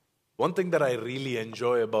One thing that I really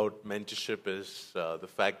enjoy about mentorship is the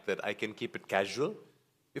fact that I can keep it casual.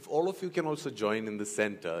 If all of you can also join in the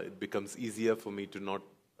center, it becomes easier for me to not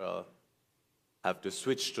have to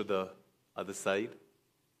switch to the other side.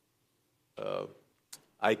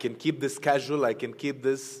 I can keep this casual. I can keep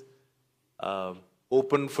this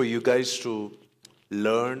open for you guys to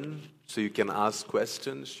learn. So you can ask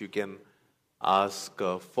questions. You can ask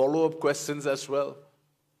follow-up questions as well.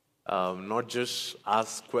 Not just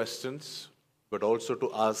ask questions, but also to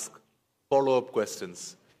ask follow-up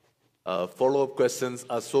questions. Follow-up questions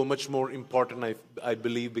are so much more important, I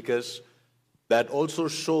believe, because that also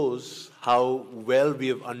shows how well we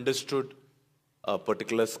have understood a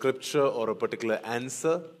particular scripture or a particular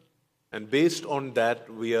answer. And based on that,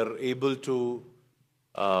 we are able to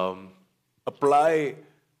apply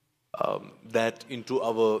that into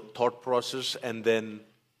our thought process and then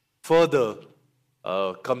further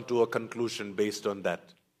come to a conclusion based on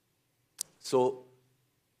that. So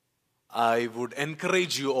I would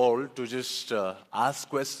encourage you all to just ask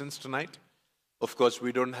questions tonight. Of course,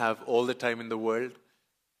 we don't have all the time in the world.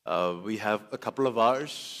 We have a couple of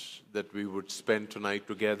hours that we would spend tonight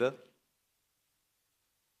together.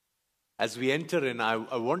 As we enter in, I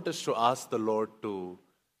want us to ask the Lord to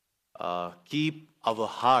keep our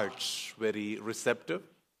hearts very receptive,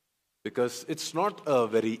 because it's not a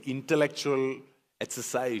very intellectual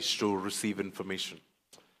exercise to receive information.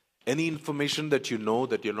 Any information that you know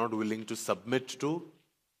that you're not willing to submit to,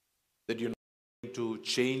 that you're not willing to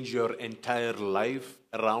change your entire life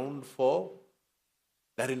around for,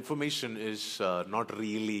 that information is not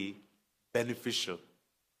really beneficial.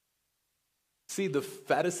 See, the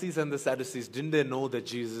Pharisees and the Sadducees, didn't they know that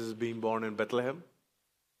Jesus is being born in Bethlehem?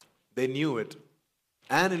 They knew it.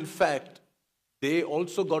 And in fact, they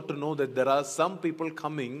also got to know that there are some people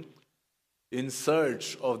coming in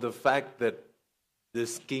search of the fact that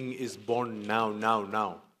this king is born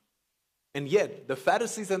now. And yet, the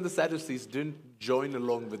Pharisees and the Sadducees didn't join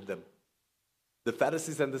along with them. The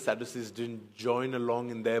Pharisees and the Sadducees didn't join along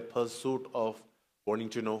in their pursuit of wanting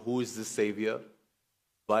to know who is the Savior,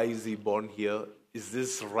 why is he born here, is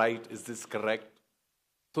this right, is this correct?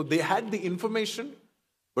 So they had the information,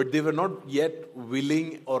 but they were not yet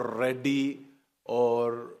willing or ready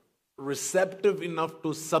or receptive enough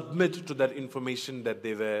to submit to that information that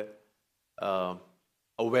they were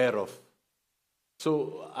aware of.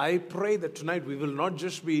 So I pray that tonight we will not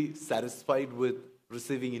just be satisfied with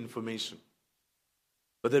receiving information,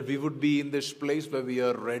 but that we would be in this place where we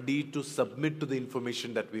are ready to submit to the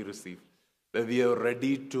information that we receive, where we are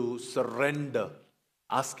ready to surrender,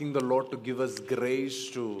 asking the Lord to give us grace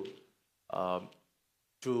to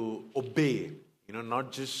obey,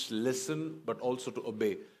 not just listen, but also to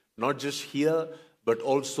obey. Not just hear, but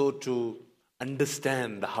also to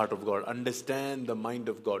understand the heart of God, understand the mind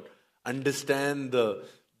of God, understand the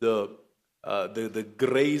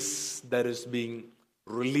grace that is being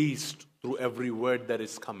released through every word that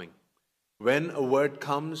is coming. When a word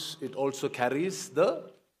comes, it also carries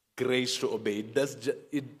the grace to obey.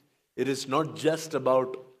 It is not just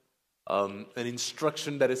about an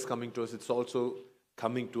instruction that is coming to us. It's also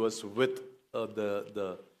coming to us with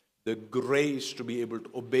the grace to be able to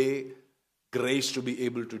obey, grace to be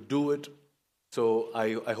able to do it. So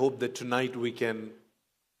I hope that tonight we can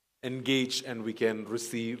engage and we can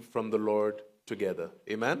receive from the Lord together.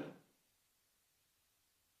 Amen?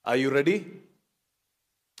 Are you ready?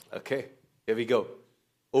 Okay, here we go.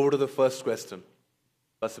 Over to the first question.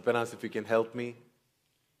 Pastor Penas, if you can help me.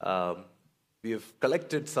 We have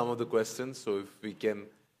collected some of the questions, so if we can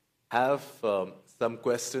have some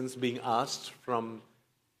questions being asked from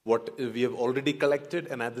what we have already collected,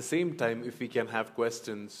 and at the same time, if we can have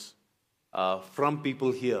questions from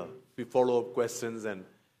people here, we follow-up questions and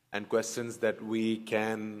questions that we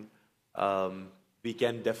can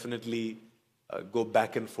definitely go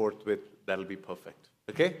back and forth with, that'll be perfect.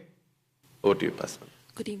 Okay? Over to you, Pastor.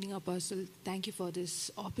 Good evening, Apostle. Thank you for this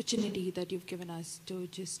opportunity that you've given us to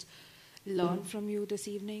just learn from you this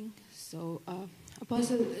evening. So,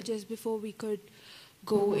 Apostle, just before we could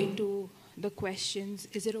go into the questions,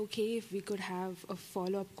 is it okay if we could have a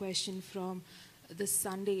follow-up question from the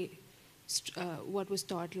Sunday, what was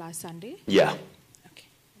taught last Sunday? Yeah. Okay.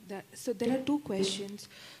 So there are two questions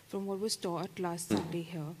from what was taught last Sunday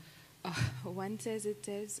here. One says,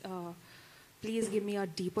 please give me a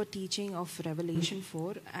deeper teaching of Revelation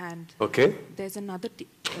 4. And okay. There's another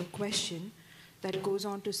question that goes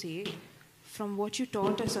on to say, from what you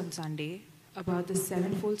taught us on Sunday about the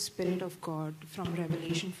sevenfold Spirit of God from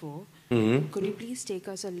Revelation 4, could you please take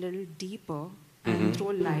us a little deeper and throw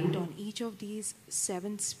light on each of these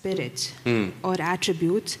 7 spirits or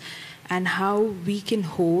attributes and how we can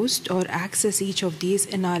host or access each of these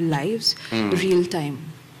in our lives real time.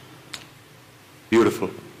 Beautiful.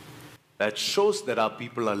 That shows that our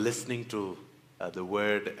people are listening to the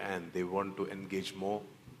word and they want to engage more.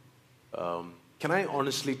 Can I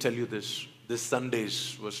honestly tell you this? This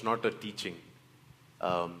Sundays was not a teaching.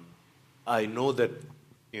 I know that,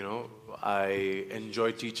 I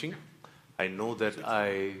enjoy teaching. I know that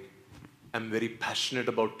I am very passionate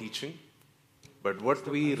about teaching. But what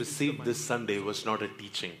we received this Sunday was not a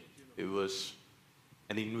teaching. It was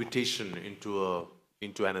an invitation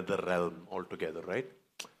into another realm altogether, right?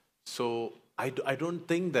 So I don't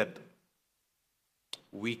think that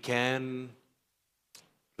we can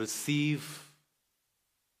receive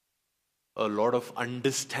a lot of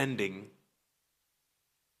understanding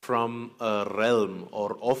from a realm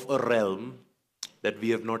or of a realm that we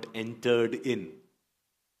have not entered in.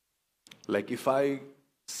 Like if I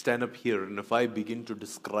stand up here and if I begin to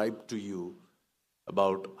describe to you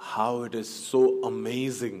about how it is so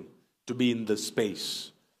amazing to be in this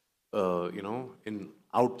space, in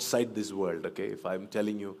outside this world, okay? If I'm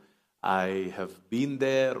telling you I have been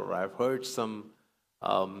there or I've heard some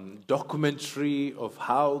documentary of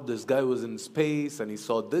how this guy was in space and he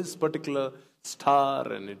saw this particular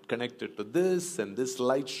star and it connected to this and this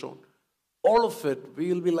light shone. All of it,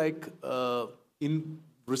 we will be like in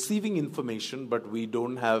receiving information, but we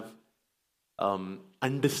don't have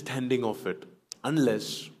understanding of it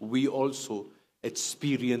unless we also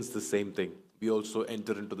experience the same thing. We also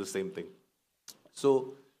enter into the same thing.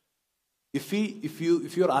 So, if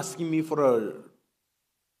you're asking me for a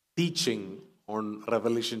teaching on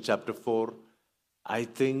Revelation chapter 4, I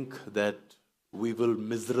think that we will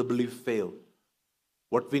miserably fail.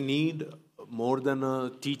 What we need more than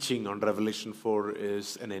a teaching on Revelation 4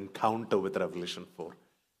 is an encounter with Revelation 4.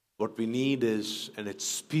 What we need is an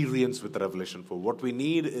experience with Revelation 4. What we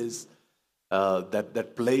need is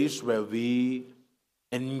that place where we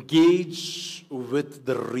engage with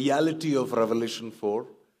the reality of Revelation 4,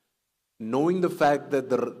 knowing the fact that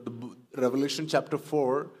the Revelation chapter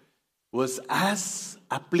 4 was as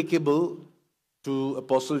applicable to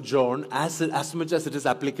Apostle John as much as it is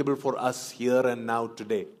applicable for us here and now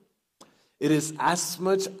today. It is as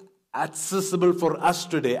much accessible for us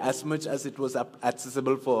today as much as it was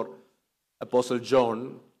accessible for Apostle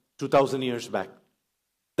John 2,000 years back.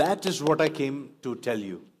 That is what I came to tell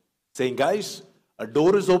you. Saying, guys, a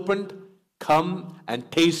door is opened. Come and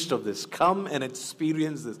taste of this. Come and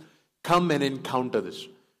experience this. Come and encounter this.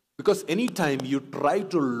 Because anytime you try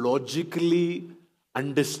to logically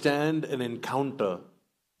understand an encounter,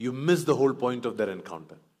 you miss the whole point of that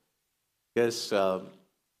encounter. Because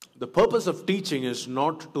the purpose of teaching is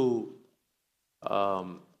not to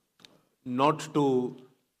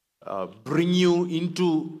bring you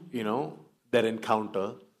into, that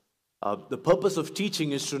encounter. The purpose of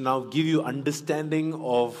teaching is to now give you understanding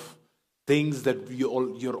of things that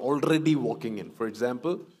you're already walking in. For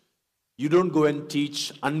example, you don't go and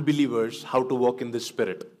teach unbelievers how to walk in the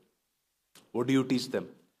Spirit. What do you teach them?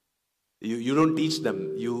 You don't teach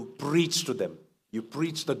them. You preach to them. You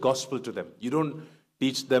preach the gospel to them. You don't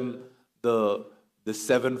teach them the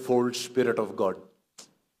sevenfold Spirit of God.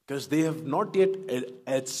 Because they have not yet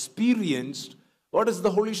experienced what is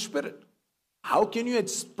the Holy Spirit. How can you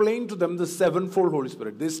explain to them the sevenfold Holy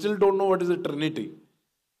Spirit? They still don't know what is the Trinity.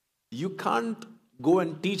 You can't go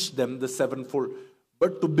and teach them the sevenfold.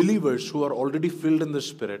 But to believers who are already filled in the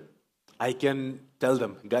Spirit, I can tell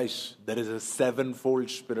them, guys, there is a sevenfold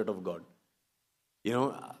Spirit of God.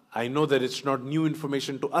 I know that it's not new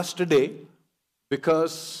information to us today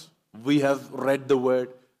because we have read the Word,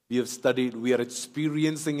 we have studied, we are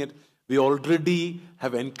experiencing it. We already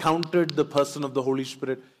have encountered the person of the Holy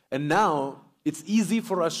Spirit. And now it's easy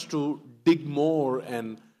for us to dig more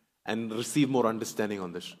and receive more understanding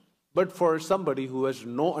on this. But for somebody who has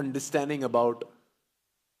no understanding about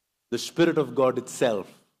the Spirit of God itself,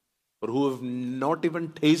 or who have not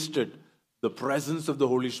even tasted the presence of the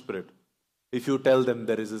Holy Spirit, if you tell them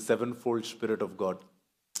there is a sevenfold Spirit of God,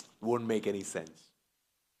 it won't make any sense.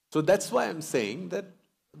 So that's why I'm saying that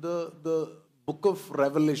the book of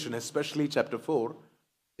Revelation, especially chapter 4,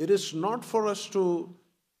 it is not for us to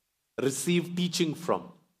receive teaching from.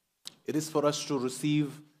 It is for us to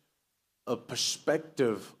receive a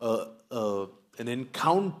perspective, an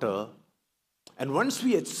encounter. And once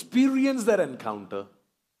we experience that encounter,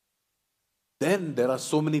 then there are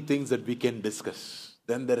so many things that we can discuss.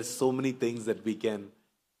 Then there are so many things that we can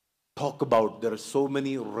talk about. There are so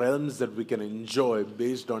many realms that we can enjoy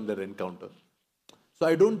based on that encounter. So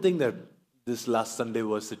I don't think that this last Sunday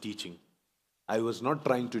was a teaching. I was not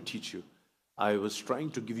trying to teach you. I was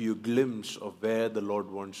trying to give you a glimpse of where the Lord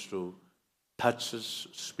wants to touch us,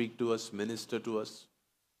 speak to us, minister to us.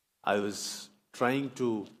 I was trying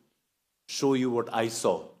to show you what I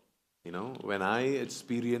saw. When I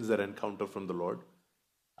experienced that encounter from the Lord,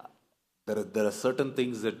 there are certain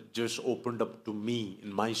things that just opened up to me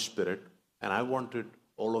in my spirit, and I wanted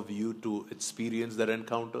all of you to experience that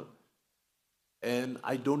encounter. And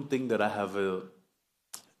I don't think that I have a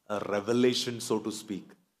revelation, so to speak,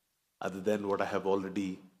 other than what I have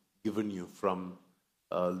already given you from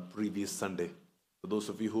previous Sunday. For those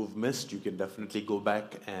of you who've missed, you can definitely go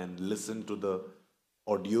back and listen to the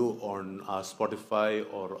audio on our Spotify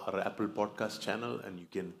or our Apple Podcast channel, and you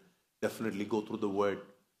can definitely go through the Word.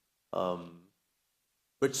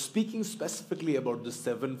 But speaking specifically about the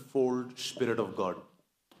sevenfold Spirit of God,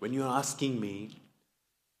 when you're asking me,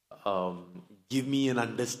 give me an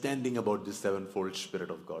understanding about the sevenfold Spirit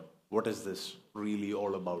of God. What is this really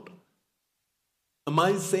all about? Am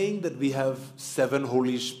I saying that we have 7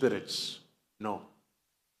 Holy Spirits? No.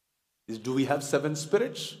 Do we have 7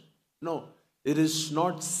 spirits? No. It is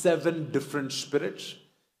not 7 different spirits.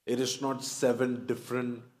 It is not 7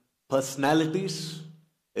 different personalities.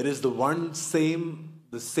 It is the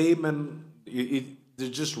same, and there's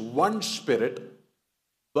just one Spirit,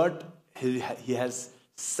 but he has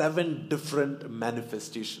 7 different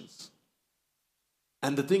manifestations.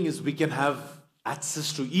 And the thing is, we can have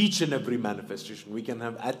access to each and every manifestation. We can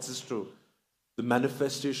have access to the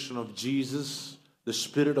manifestation of Jesus, the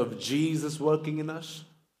Spirit of Jesus working in us,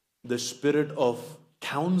 the Spirit of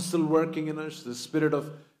counsel working in us, the Spirit of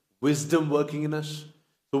wisdom working in us.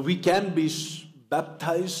 So we can be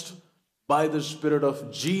baptized by the Spirit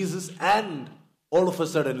of Jesus, and all of a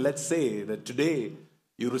sudden, let's say that today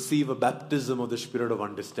you receive a baptism of the Spirit of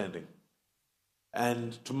understanding,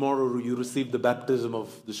 and tomorrow you receive the baptism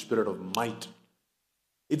of the Spirit of might.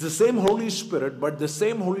 It's the same Holy Spirit, but the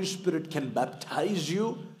same Holy Spirit can baptize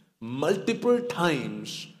you multiple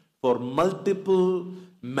times for multiple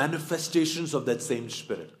manifestations of that same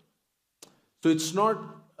Spirit. So it's not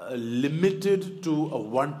limited to a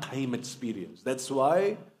one-time experience. That's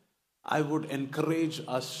why I would encourage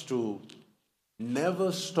us to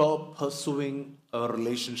never stop pursuing a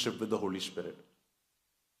relationship with the Holy Spirit.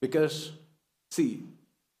 Because, see,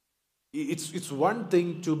 it's one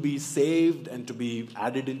thing to be saved and to be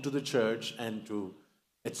added into the church and to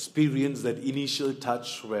experience that initial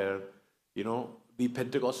touch where, we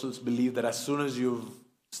Pentecostals believe that as soon as you've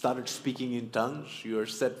started speaking in tongues, you're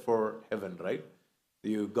set for heaven, right?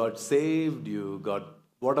 You got saved, you got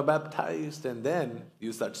water baptized, and then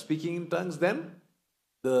you start speaking in tongues, then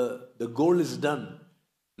the goal is done.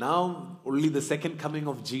 Now only the second coming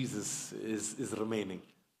of Jesus is remaining.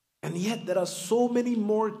 And yet there are so many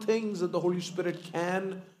more things that the Holy Spirit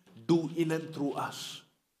can do in and through us,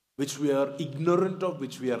 which we are ignorant of,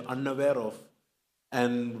 which we are unaware of,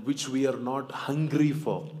 and which we are not hungry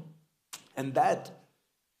for. And that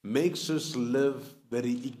makes us live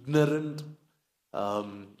very ignorant.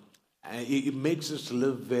 It makes us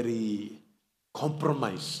live very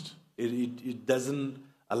compromised. It doesn't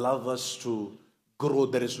allow us to grow.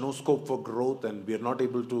 There is no scope for growth, and we are not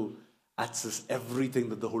able to access everything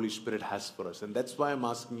that the Holy Spirit has for us. And that's why I'm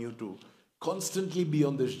asking you to constantly be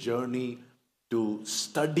on this journey to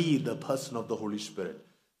study the person of the Holy Spirit,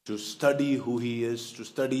 to study who He is, to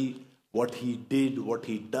study what He did, what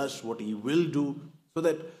He does, what He will do, so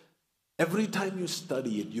that every time you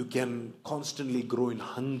study it, you can constantly grow in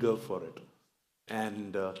hunger for it.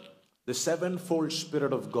 And the sevenfold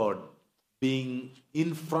Spirit of God being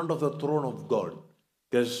in front of the throne of God,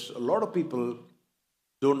 because a lot of people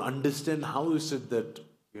don't understand how is it that,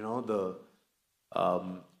 the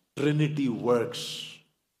Trinity works.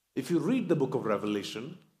 If you read the book of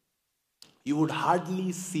Revelation, you would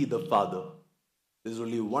hardly see the Father. There's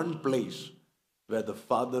only one place where the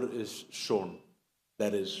Father is shown.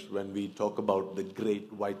 That is when we talk about the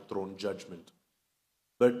great white throne judgment.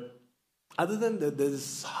 But other than that,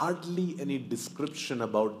 there's hardly any description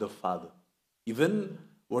about the Father. Even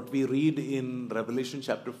what we read in Revelation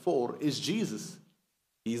chapter 4 is Jesus.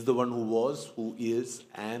 He's the one who was, who is,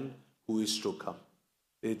 and who is to come.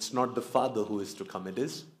 It's not the Father who is to come. It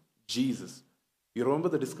is Jesus. You remember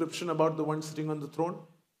the description about the one sitting on the throne?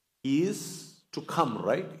 He is to come,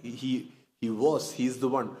 right? He was. He is the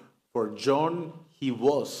one. For John, he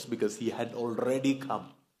was because he had already come.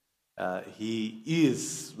 He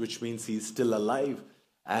is, which means he is still alive,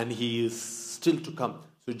 and he is still to come.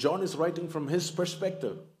 So John is writing from his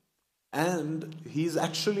perspective, and he's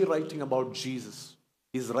actually writing about Jesus.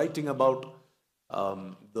 He's writing about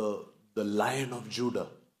the Lion of Judah.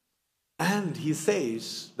 And he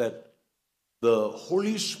says that The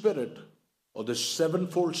Holy Spirit or the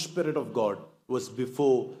sevenfold Spirit of God was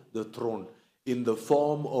before the throne in the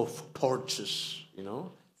form of torches,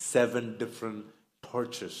 7 different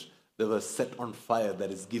torches that were set on fire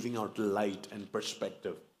that is giving out light and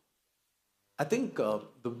perspective. I think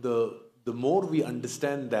the more we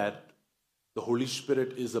understand that the Holy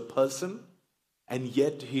Spirit is a person, and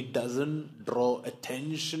yet he doesn't draw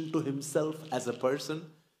attention to himself as a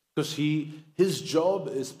person, because his job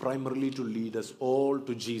is primarily to lead us all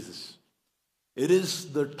to Jesus. It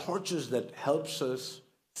is the torches that helps us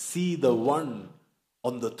see the one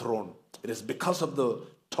on the throne. It is because of the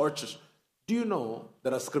torches. Do you know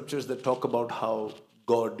there are scriptures that talk about how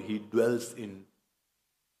God, he dwells in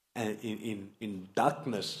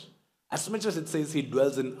darkness? As much as it says he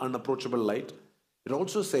dwells in unapproachable light, it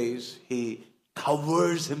also says he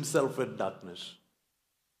covers himself with darkness.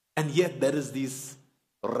 And yet there is these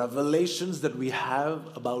revelations that we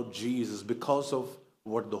have about Jesus because of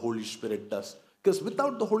what the Holy Spirit does. Because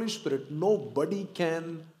without the Holy Spirit, nobody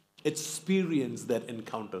can experience that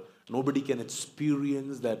encounter. Nobody can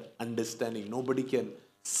experience that understanding. Nobody can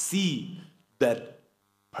see that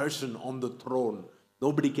person on the throne.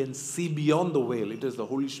 Nobody can see beyond the veil. It is the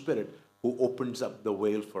Holy Spirit who opens up the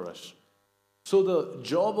veil for us. So the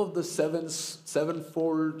job of the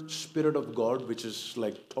sevenfold Spirit of God, which is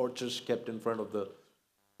like torches kept in front of the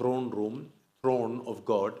throne of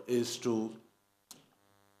God, is to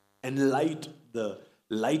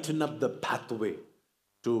lighten up the pathway,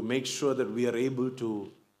 to make sure that we are able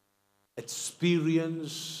to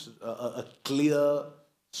experience a clear,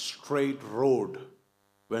 straight road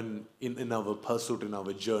when in our pursuit, in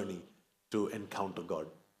our journey to encounter God.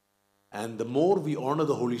 And the more we honor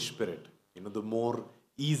the Holy Spirit, the more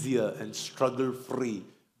easier and struggle-free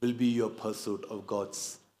will be your pursuit of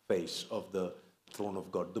God's face, of the throne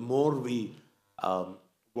of God. The more we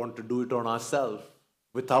want to do it on ourselves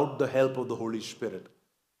without the help of the Holy Spirit,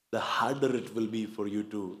 the harder it will be for you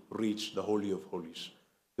to reach the Holy of Holies.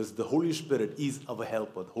 Because the Holy Spirit is our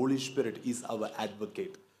helper. The Holy Spirit is our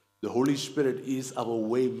advocate. The Holy Spirit is our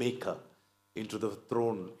way maker into the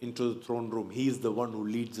throne room. He is the one who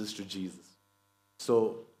leads us to Jesus.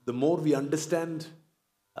 So the more we understand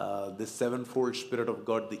the sevenfold Spirit of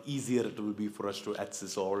God, the easier it will be for us to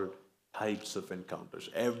access all types of encounters.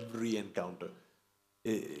 Every encounter,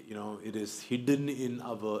 it is hidden in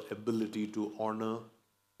our ability to honor,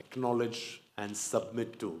 acknowledge, and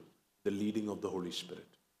submit to the leading of the Holy Spirit.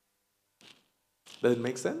 Does it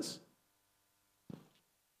make sense?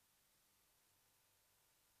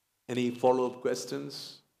 Any follow-up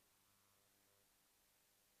questions?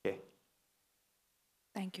 Okay.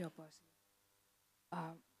 Thank you, Apostle.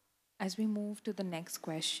 As we move to the next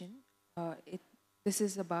question, this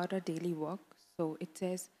is about our daily work. So it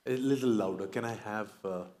says... A little louder. Can I have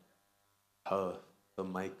the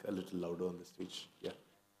mic a little louder on the stage? Yeah.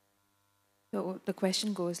 So the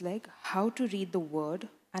question goes like, how to read the word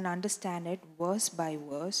and understand it verse by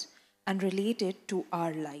verse and relate it to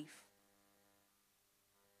our life.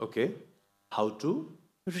 Okay. How to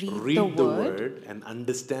read the word and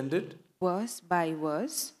understand it verse by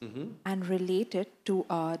verse and relate it to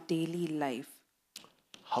our daily life.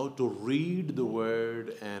 How to read the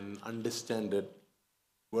word and understand it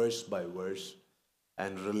verse by verse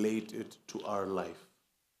and relate it to our life.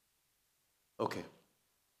 Okay.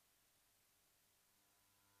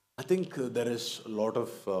 I think there is a lot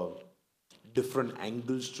of different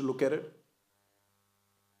angles to look at it.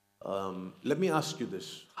 Let me ask you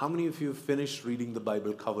this. How many of you finished reading the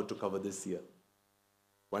Bible cover to cover this year?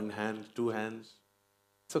 1 hand, 2 hands?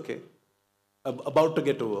 It's okay. About to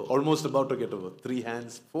get over, almost about to get over. 3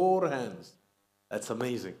 hands, 4 hands. That's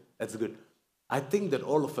amazing. That's good. I think that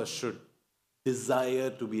all of us should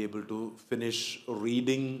desire to be able to finish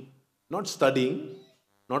reading, not studying,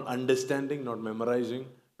 not understanding, not memorizing.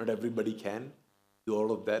 Not everybody can do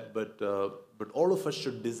all of that, but all of us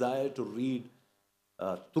should desire to read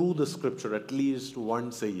through the scripture at least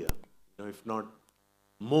once a year. If not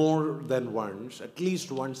more than once, at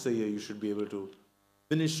least once a year you should be able to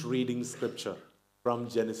finish reading scripture from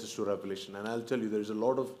Genesis to Revelation. And I'll tell you, there's a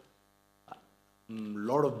lot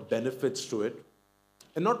of benefits to it.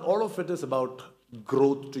 And not all of it is about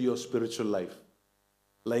growth to your spiritual life.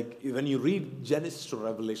 Like when you read Genesis to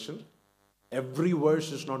Revelation, every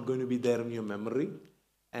verse is not going to be there in your memory,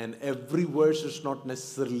 and every verse is not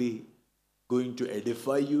necessarily going to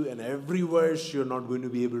edify you, and every verse you're not going to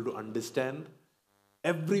be able to understand.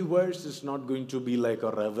 Every verse is not going to be like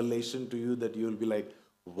a revelation to you that you'll be like,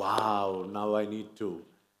 wow, now I need to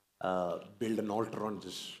build an altar on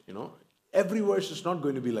this, Every verse is not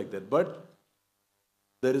going to be like that, but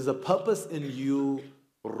there is a purpose in you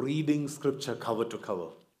reading scripture cover to cover.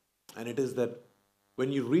 And it is that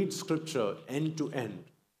when you read scripture end to end,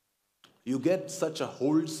 you get such a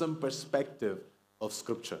wholesome perspective of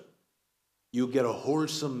scripture. You get a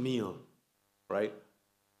wholesome meal, right?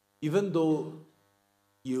 Even though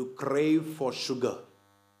you crave for sugar,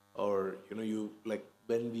 or you like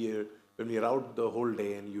when we're out the whole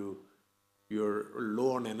day and you're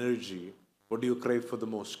low on energy, what do you crave for the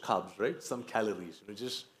most? Carbs, right? Some calories.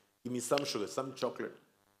 Just give me some sugar, some chocolate.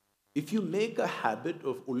 If you make a habit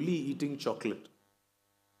of only eating chocolate,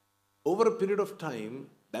 over a period of time,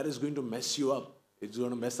 that is going to mess you up. It's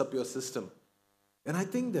going to mess up your system. And I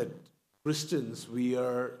think that Christians, we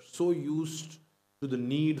are so used to the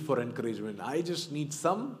need for encouragement. I just need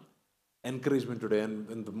some encouragement today.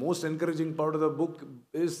 And the most encouraging part of the book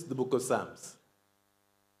is the book of Psalms.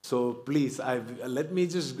 So please,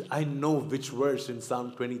 I know which verse in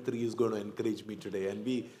Psalm 23 is going to encourage me today. And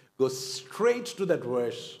we go straight to that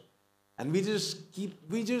verse. And we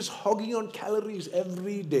just hogging on calories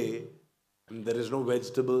every day. And there is no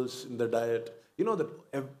vegetables in the diet. You know that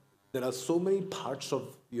there are so many parts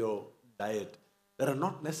of your diet that are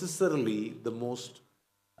not necessarily the most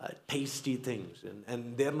tasty things.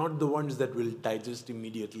 And they're not the ones that will digest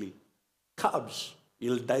immediately. Carbs,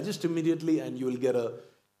 you'll digest immediately and you will get a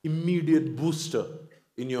immediate booster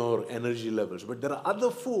in your energy levels. But there are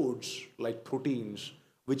other foods like proteins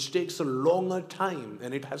which takes a longer time,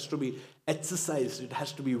 and it has to be exercised, it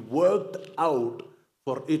has to be worked out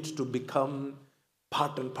for it to become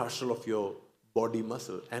part and parcel of your body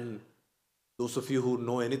muscle. And those of you who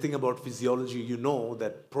know anything about physiology, you know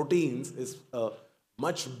that proteins is a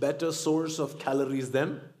much better source of calories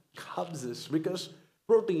than carbs is, because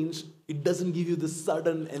proteins, it doesn't give you the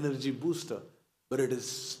sudden energy booster, but it is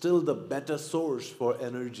still the better source for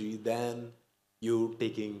energy than you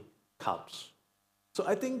taking carbs. So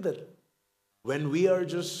I think that when we are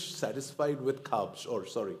just satisfied with carbs,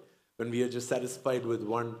 when we are just satisfied with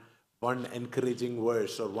one encouraging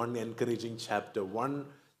verse or one encouraging chapter, one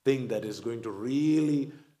thing that is going to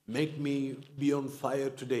really make me be on fire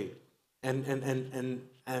today,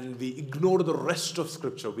 and we ignore the rest of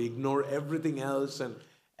Scripture, we ignore everything else and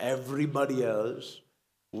everybody else,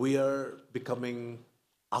 we are becoming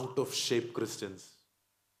out of shape Christians.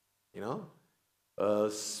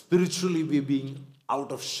 Spiritually we're being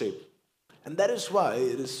out of shape. And that is why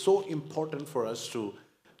it is so important for us to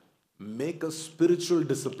make a spiritual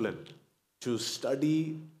discipline to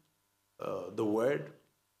study the Word.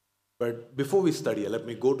 But before we study, let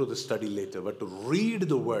me go to the study later, but to read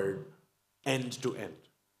the Word end to end.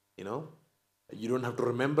 You don't have to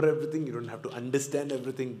remember everything, you don't have to understand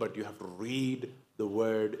everything, but you have to read the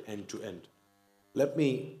Word end to end. Let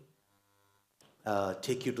me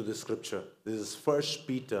take you to the scripture. This is 1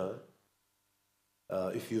 Peter.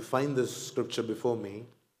 If you find this scripture before me,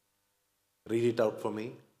 read it out for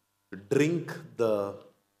me. Drink the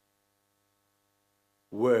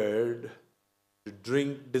word,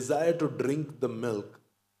 desire to drink the milk,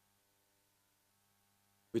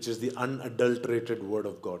 which is the unadulterated word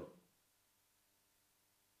of God.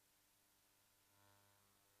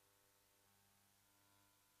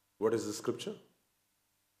 What is the scripture?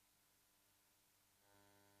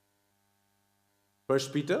 1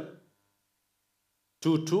 Peter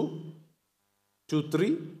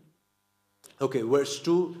 2:3. Okay, verse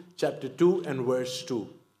 2, chapter 2 and verse 2.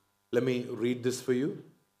 Let me read this for you.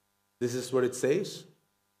 This is what it says.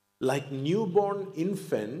 Like newborn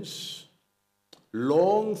infants,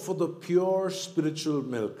 long for the pure spiritual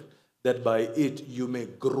milk, that by it you may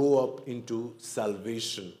grow up into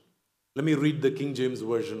salvation. Let me read the King James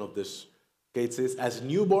version of this. Okay, it says, as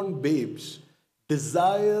newborn babes,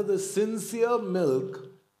 desire the sincere milk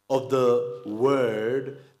of the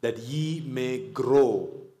word, that ye may grow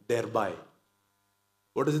thereby.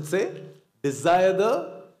 What does it say? Desire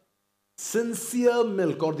the sincere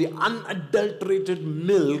milk or the unadulterated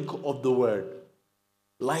milk of the word,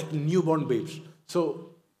 like newborn babes. So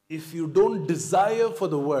if you don't desire for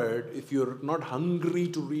the word, if you're not hungry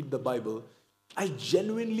to read the Bible, I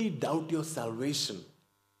genuinely doubt your salvation.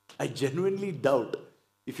 I genuinely doubt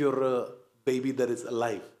if you're a baby that is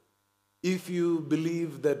alive. If you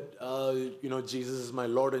believe that, Jesus is my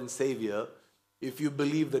Lord and Savior, if you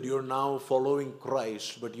believe that you're now following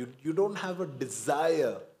Christ, but you don't have a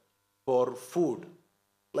desire for food.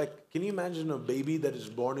 Like, can you imagine a baby that is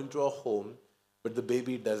born into a home, but the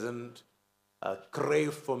baby doesn't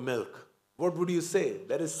crave for milk? What would you say?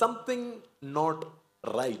 There is something not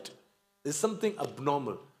right. There's something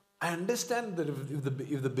abnormal. I understand that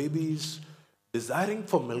if the baby is desiring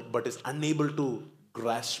for milk but is unable to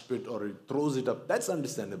grasp it or it throws it up, that's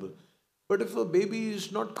understandable. But if a baby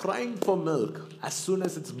is not crying for milk as soon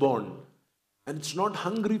as it's born, and it's not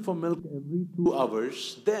hungry for milk every 2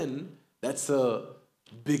 hours, then that's a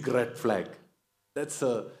big red flag. That's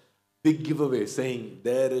a big giveaway saying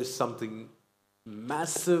there is something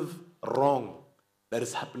massive wrong that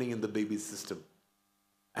is happening in the baby's system.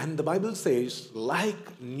 And the Bible says,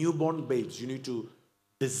 like newborn babes, you need to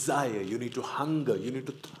desire, you need to hunger, you need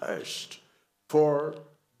to thirst for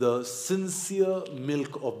the sincere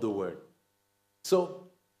milk of the word. So,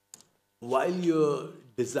 while you're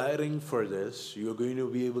desiring for this, you're going to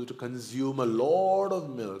be able to consume a lot of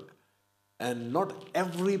milk, and not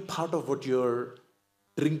every part of what you're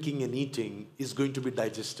drinking and eating is going to be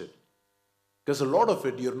digested. Because a lot of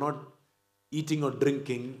it you're not eating or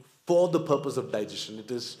drinking for the purpose of digestion. It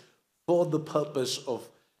is for the purpose of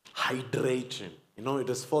hydration. It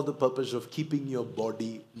is for the purpose of keeping your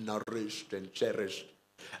body nourished and cherished.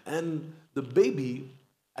 And the baby,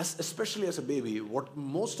 especially as a baby, what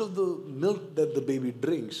most of the milk that the baby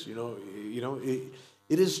drinks,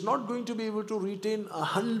 it is not going to be able to retain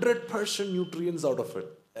 100% nutrients out of it.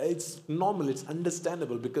 It's normal, it's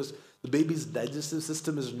understandable, because the baby's digestive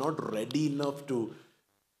system is not ready enough to,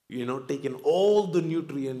 take in all the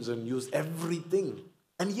nutrients and use everything.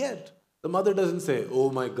 And yet, the mother doesn't say, oh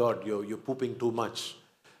my God, you're pooping too much.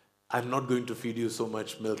 I'm not going to feed you so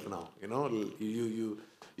much milk now.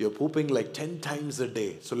 You're pooping like 10 times a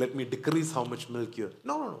day, so let me decrease how much milk you're...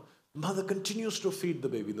 No. The mother continues to feed the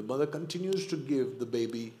baby. The mother continues to give the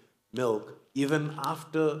baby milk, even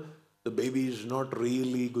after the baby is not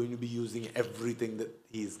really going to be using everything that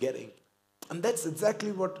he's getting. And that's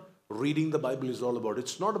exactly what reading the Bible is all about.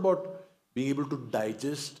 It's not about being able to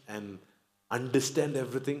digest and understand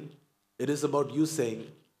everything. It is about you saying,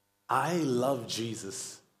 I love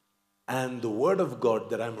Jesus, and the Word of God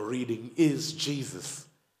that I'm reading is Jesus.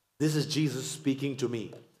 This is Jesus speaking to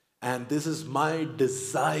me. And this is my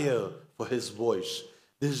desire for His voice.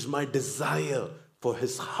 This is my desire for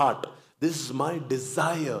His heart. This is my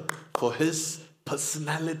desire for His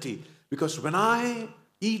personality. Because when I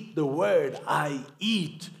eat the Word, I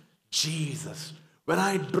eat Jesus. When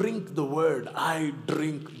I drink the Word, I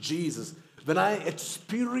drink Jesus. When I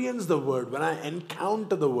experience the Word, when I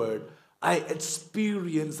encounter the Word, I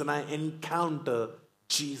experience and I encounter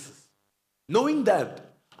Jesus. Knowing that,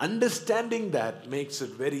 understanding that makes it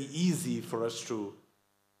very easy for us to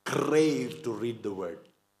crave to read the Word,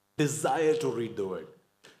 desire to read the Word.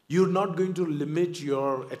 You're not going to limit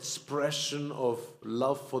your expression of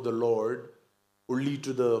love for the Lord only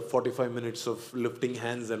to the 45 minutes of lifting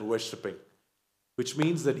hands and worshiping, which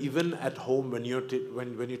means that even at home when you're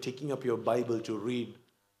taking up your Bible to read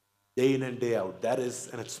day in and day out, that is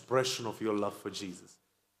an expression of your love for Jesus.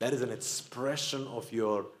 That is an expression of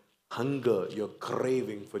your hunger, your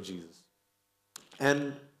craving for Jesus.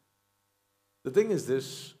 And the thing is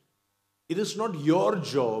this, it is not your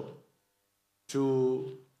job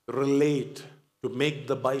to relate, to make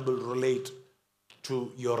the Bible relate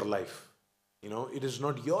to your life. It is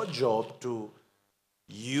not your job to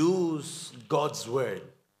use God's word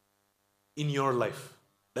in your life.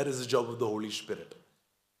 That is the job of the Holy Spirit.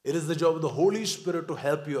 It is the job of the Holy Spirit to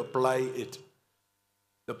help you apply it.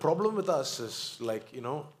 The problem with us is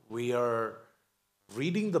we are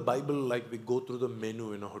reading the Bible like we go through the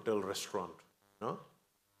menu in a hotel restaurant.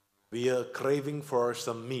 We are craving for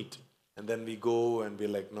some meat, and then we go and we're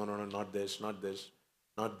like, no, not this, not this,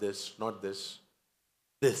 not this, not this.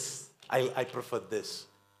 This, I prefer this.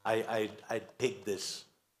 I take this.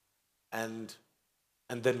 And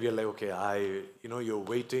then we're like, okay, you're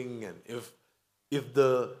waiting, and if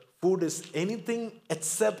the food is anything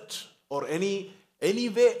except, or any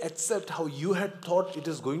way except how you had thought it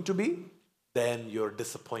is going to be, then you're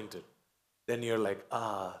disappointed. Then you're like,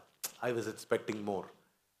 I was expecting more.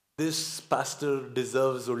 This pastor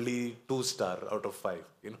deserves only 2 star out of 5,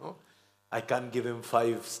 I can't give him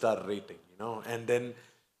 5-star rating, And then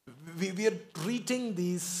we are treating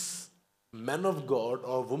these men of God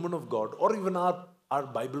or women of God, or even our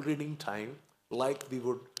Bible reading time, like we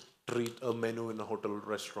would treat a menu in a hotel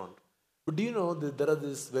restaurant. But do you know that there are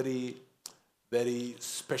these very, very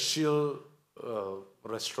special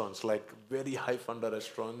restaurants, like very high-funder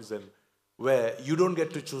restaurants, and where you don't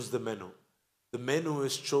get to choose the menu. The menu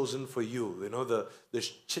is chosen for you.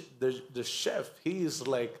 The chef, he is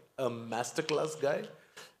like a masterclass guy,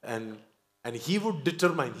 and he would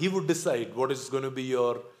decide what is going to be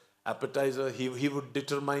your appetizer. He would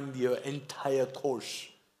determine your entire course.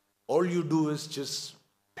 All you do is just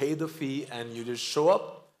pay the fee, and you just show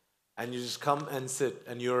up, and you just come and sit,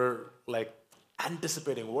 and you're like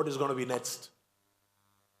anticipating what is going to be next.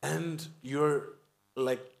 And you're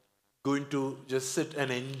like going to just sit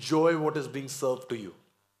and enjoy what is being served to you.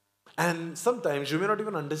 And sometimes you may not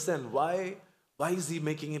even understand why is he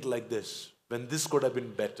making it like this when this could have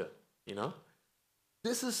been better, you know?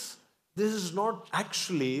 This is this is not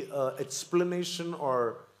actually an explanation,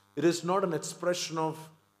 or it is not an expression of,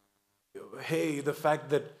 hey, the fact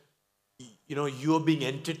that you are being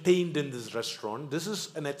entertained in this restaurant. This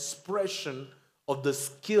is an expression of the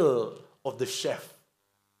skill of the chef.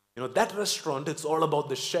 That restaurant, it's all about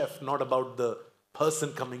the chef, not about the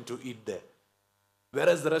person coming to eat there.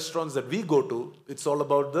 Whereas the restaurants that we go to, it's all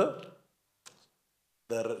about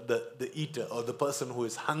the eater, or the person who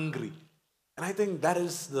is hungry. And I think that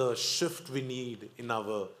is the shift we need in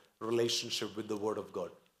our relationship with the Word of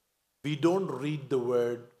God. We don't read the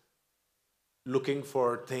Word looking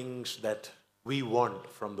for things that we want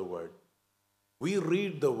from the Word. We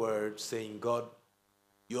read the Word saying, God,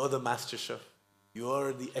 you're the master chef.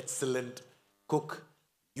 You're the excellent cook.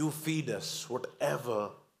 You feed us whatever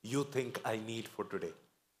you think I need for today.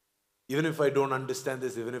 Even if I don't understand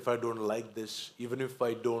this, even if I don't like this, even if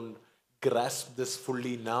I don't grasp this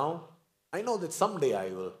fully now, I know that someday I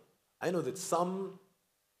will. I know that some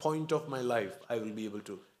point of my life I will be able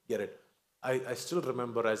to get it. I still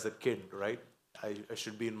remember as a kid, right? I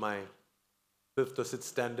should be in my 5th or 6th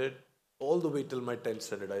standard. All the way till my 10th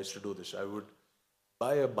standard, I used to do this. I would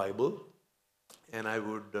buy a Bible and I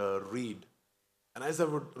would read. And as I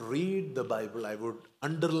would read the Bible, I would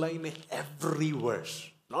underline every verse.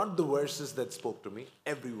 Not the verses that spoke to me,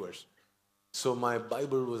 every verse. So my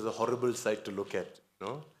Bible was a horrible sight to look at.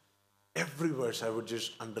 Every verse I would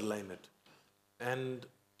just underline it. And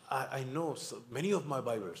I know so many of my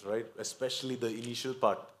Bibles, right? Especially the initial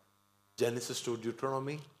part, Genesis to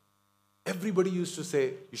Deuteronomy. Everybody used to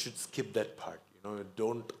say, you should skip that part.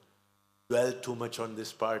 Don't dwell too much on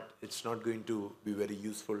this part. It's not going to be very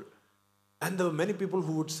useful. And there were many people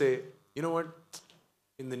who would say, you know what?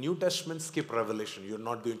 In the New Testament, skip Revelation. You're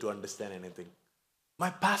not going to understand anything. My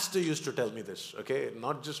pastor used to tell me this, okay?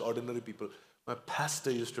 Not just ordinary people. My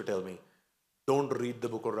pastor used to tell me, don't read the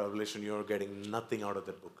book of Revelation. You're getting nothing out of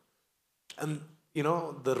that book. And,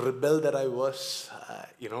 the rebel that I was,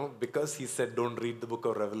 because he said, don't read the book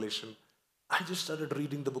of Revelation, I just started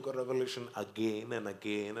reading the book of Revelation again and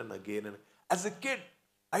again and again. And as a kid,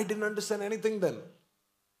 I didn't understand anything then.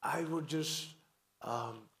 I would just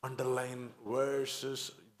underline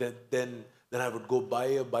verses. Then I would go buy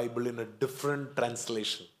a Bible in a different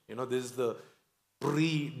translation. This is the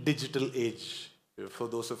pre-digital age. For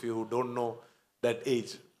those of you who don't know that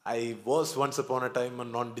age, I was once upon a time a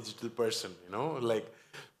non-digital person,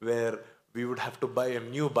 where we would have to buy a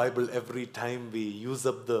new Bible every time we use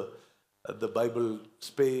up the Bible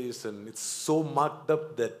space, and it's so marked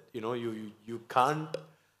up that you can't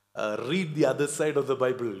read the other side of the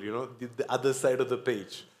Bible, the other side of the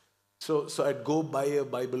page. So I'd go buy a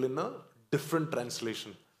Bible in a different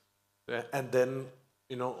translation, and then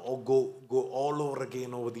or go all over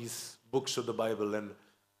again over these books of the Bible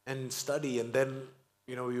and study, and then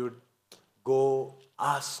we would go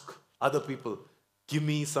ask other people, give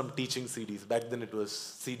me some teaching CDs. Back then it was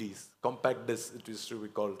CDs, compact disc it used to be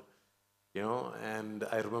called. And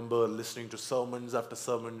I remember listening to sermons after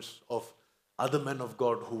sermons of other men of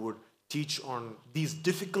God who would teach on these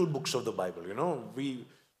difficult books of the Bible.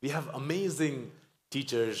 We have amazing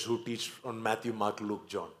teachers who teach on Matthew, Mark, Luke,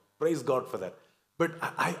 John. Praise God for that. But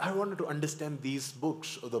I wanted to understand these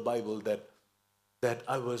books of the Bible that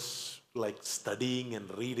I was like studying and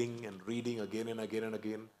reading again and again and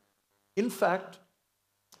again. In fact,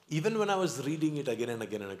 even when I was reading it again and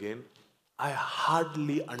again and again, I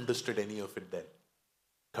hardly understood any of it then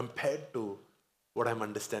compared to what I'm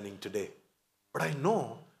understanding today. But I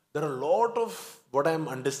know that a lot of what I'm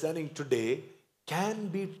understanding today can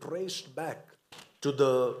be traced back to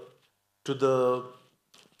the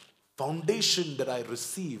foundation that I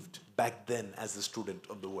received back then as a student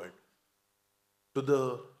of the Word, to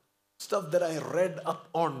the stuff that I read up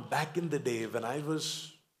on back in the day when I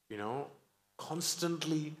was,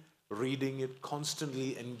 constantly reading it,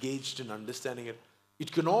 constantly engaged in understanding it.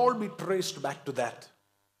 It can all be traced back to that.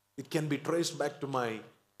 It can be traced back to my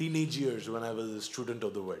teenage years when I was a student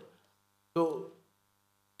of the Word. So,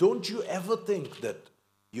 don't you ever think that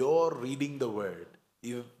your reading the Word,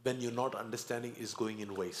 when you're not understanding, is going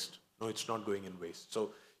in waste. No, it's not going in waste.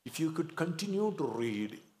 So, if you could continue to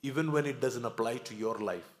read, even when it doesn't apply to your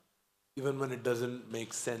life, even when it doesn't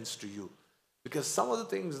make sense to you, because some of the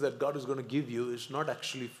things that God is going to give you is not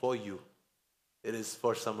actually for you. It is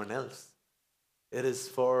for someone else. It is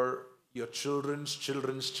for your children's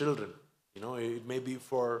children's children. It may be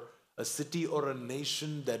for a city or a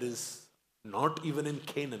nation that is not even in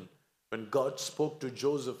Canaan, When God spoke to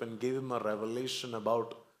Joseph and gave him a revelation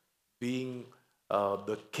about being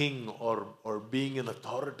the king, or being in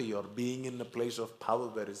authority, or being in a place of power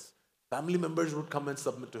where his family members would come and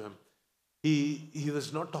submit to him, he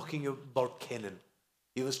was not talking about Canaan.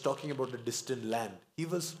 He was talking about a distant land. He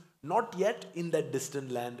was not yet in that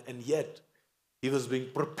distant land, and yet he was being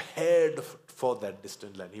prepared for that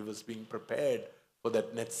distant land. He was being prepared for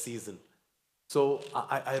that next season. So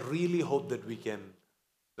I really hope that we can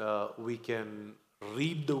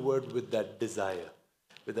read the word with that desire,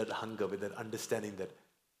 with that hunger, with that understanding that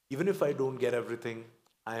even if I don't get everything,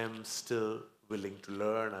 I am still willing to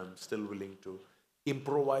learn. I'm still willing to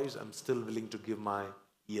improvise. I'm still willing to give my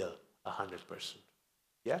ear 100%.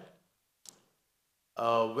 Yeah.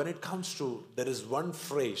 When it comes to, there is one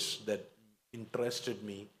phrase that interested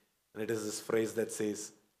me, and it is this phrase that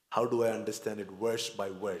says, "How do I understand it verse by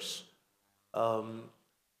verse?" Um,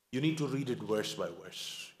 you need to read it verse by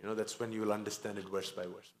verse. That's when you will understand it verse by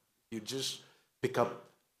verse. You just pick up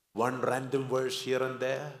one random verse here and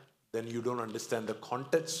there, then you don't understand the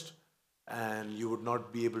context, and you would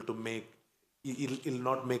not be able to it'll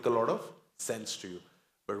not make a lot of sense to you.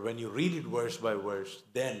 But when you read it verse by verse,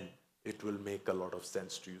 then it will make a lot of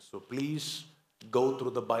sense to you. So please go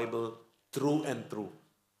through the Bible through and through,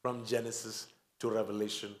 from Genesis to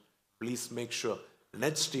Revelation. Please make sure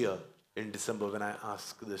next year in December, when I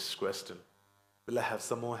ask this question, will I have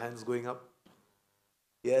some more hands going up?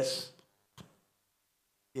 Yes.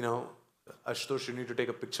 Ashutosh, you need to take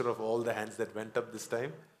a picture of all the hands that went up this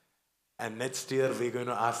time. And next year, we're going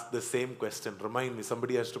to ask the same question. Remind me,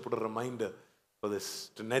 somebody has to put a reminder for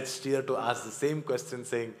this. To next year to ask the same question,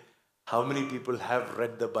 saying, how many people have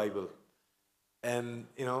read the Bible? And,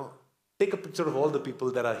 take a picture of all the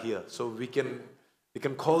people that are here. So we can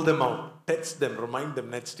call them out, text them, remind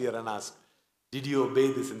them next year and ask, did you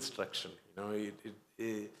obey this instruction?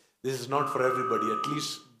 This is not for everybody.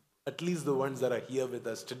 At least the ones that are here with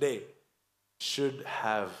us today should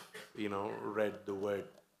have, read the word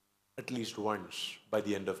at least once by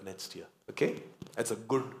the end of next year. Okay? That's a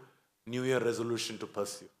good New Year resolution to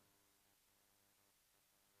pursue.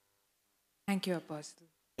 Thank you, Apostle.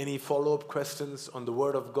 Any follow-up questions on the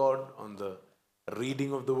Word of God, on the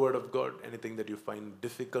reading of the Word of God? Anything that you find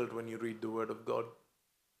difficult when you read the Word of God?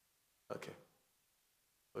 Okay.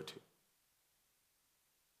 Okay.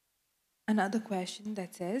 Another question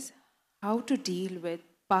that says, how to deal with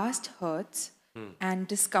past hurts and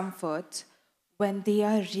discomforts when they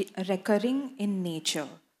are recurring in nature.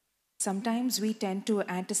 Sometimes we tend to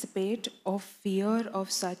anticipate or fear of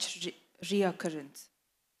such reoccurrence.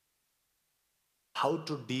 How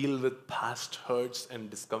to deal with past hurts and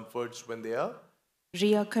discomforts when they are?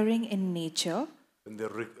 Reoccurring in nature. When they're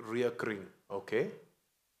reoccurring, okay.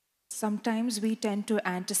 Sometimes we tend to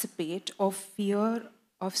anticipate or fear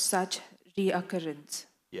of such reoccurrence.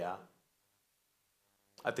 Yeah.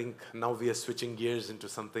 I think now we are switching gears into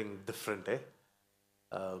something different,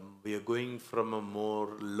 we are going from a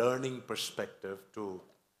more learning perspective to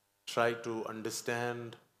try to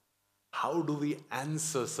understand how do we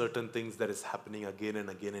answer certain things that is happening again and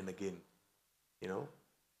again and again,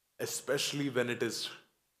 especially when it is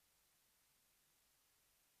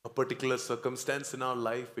a particular circumstance in our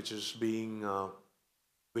life which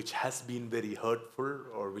has been very hurtful,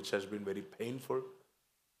 or which has been very painful,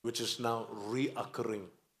 which is now reoccurring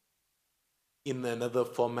in another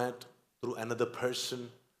format, through another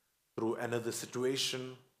person, through another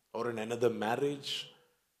situation, or in another marriage.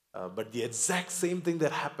 But the exact same thing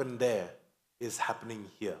that happened there is happening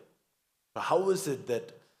here. So how is it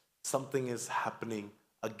that something is happening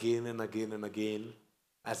again and again and again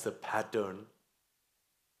as a pattern?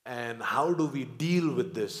 And how do we deal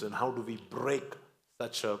with this, and how do we break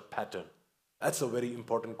such a pattern? That's a very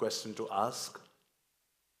important question to ask.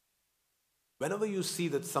 Whenever you see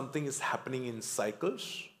that something is happening in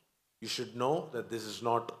cycles, you should know that this is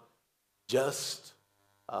not just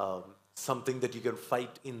something that you can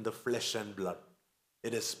fight in the flesh and blood.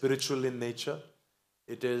 It is spiritual in nature.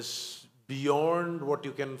 It is beyond what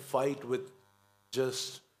you can fight with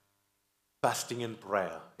just fasting and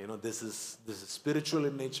prayer. This is spiritual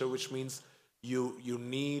in nature, which means you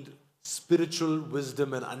need spiritual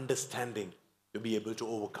wisdom and understanding to be able to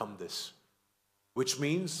overcome this. Which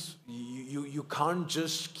means you can't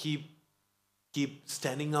just keep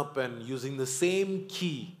standing up and using the same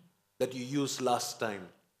key that you used last time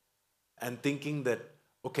and thinking that,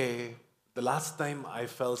 okay, the last time I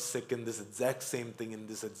fell sick in this exact same thing, in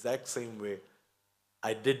this exact same way,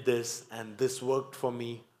 I did this and this worked for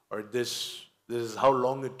me, or this is how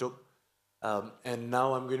long it took, and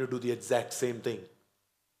now I'm going to do the exact same thing.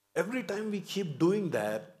 Every time we keep doing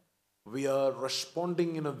that, we are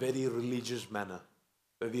responding in a very religious manner.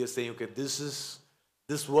 Where we are saying, okay,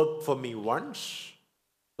 this worked for me once,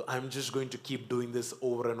 so I'm just going to keep doing this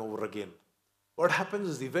over and over again. What happens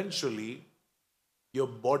is eventually your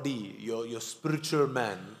body, your spiritual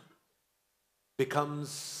man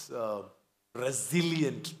becomes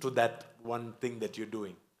resilient to that one thing that you're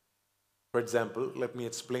doing. For example, let me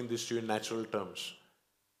explain this to you in natural terms.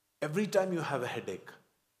 Every time you have a headache,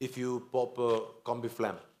 if you pop a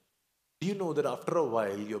combiflam, do you know that after a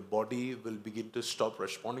while your body will begin to stop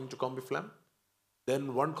responding to combiflam?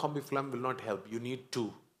 Then one combiflam will not help. You need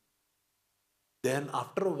two. Then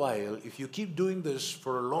after a while, if you keep doing this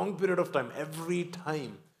for a long period of time, every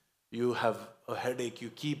time you have a headache,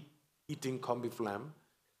 you keep eating combiflam,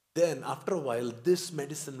 then after a while, this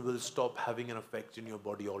medicine will stop having an effect in your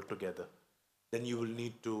body altogether. Then you will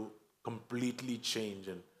need to completely change,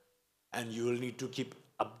 and you will need to keep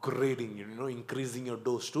upgrading, increasing your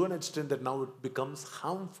dose to an extent that now it becomes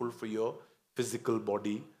harmful for your physical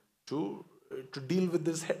body to deal with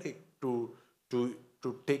this headache, to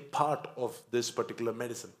take part of this particular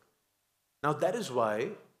medicine. Now that is why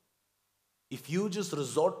if you just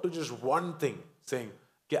resort to just one thing, saying,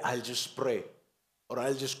 okay, I'll just pray, or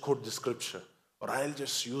I'll just quote the scripture, or I'll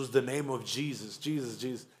just use the name of Jesus,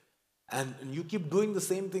 Jesus, and you keep doing the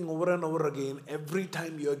same thing over and over again, every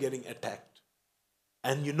time you're getting attacked.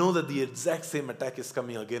 And you know that the exact same attack is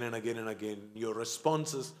coming again and again and again. Your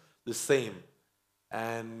response is the same.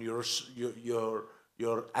 And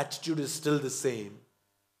your attitude is still the same.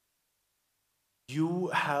 You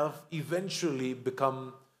have eventually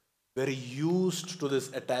become very used to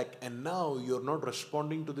this attack, and now you're not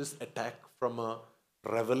responding to this attack from a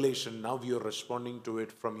revelation. Now you're responding to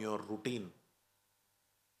it from your routine.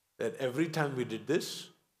 That every time we did this,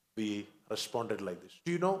 we responded like this.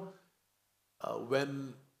 Do you know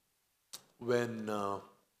when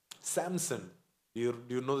Samson, do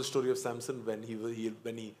you know the story of Samson when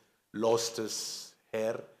he lost his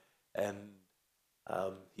hair and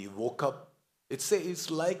he woke up? It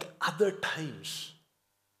says like other times,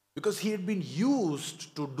 because he had been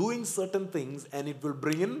used to doing certain things and it will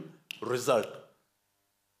bring in result.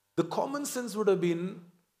 The common sense would have been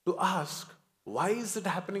to ask, why is it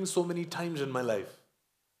happening so many times in my life?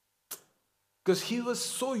 Because he was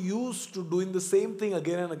so used to doing the same thing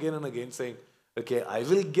again and again and again, saying, okay, I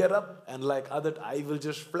will get up and like other, I will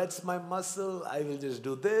just flex my muscle, I will just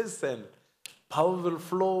do this, and power will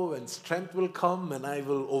flow and strength will come and I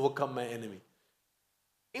will overcome my enemy.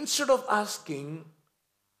 Instead of asking,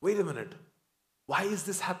 wait a minute, why is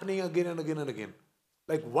this happening again and again and again?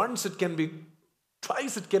 Like once it can be,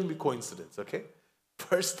 twice it can be coincidence, okay?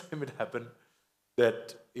 First time it happened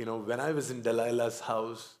that, when I was in Delilah's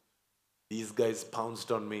house, these guys pounced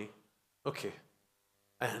on me. Okay,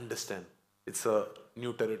 I understand. It's a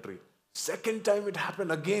new territory. Second time it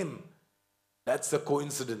happened again. That's a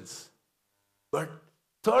coincidence. But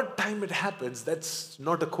third time it happens, that's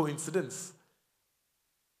not a coincidence.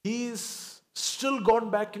 He's still gone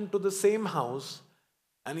back into the same house,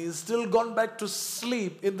 and he's still gone back to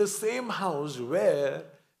sleep in the same house where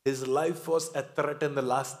his life was at threat in the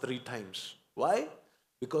last 3 times. Why?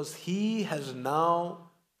 Because he has now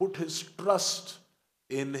put his trust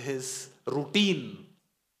in his routine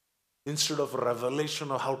instead of revelation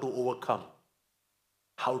of how to overcome,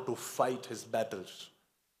 how to fight his battles.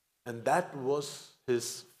 And that was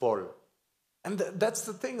his fall. And that's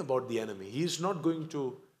the thing about the enemy. He's not going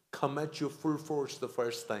to come at you full force the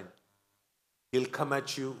first time. He'll come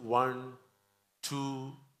at you 1,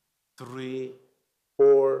 2, 3,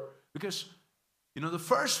 4. Because, the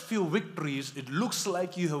first few victories, it looks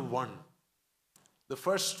like you have won. The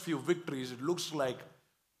first few victories, it looks like,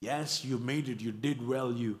 yes, you made it, you did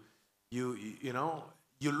well, you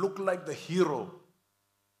look like the hero.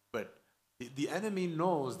 But the enemy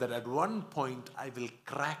knows that at one point, I will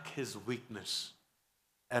crack his weakness.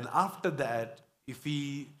 And after that, if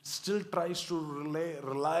he still tries to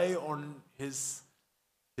rely on his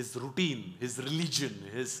routine, his religion,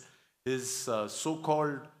 his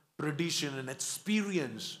so-called tradition and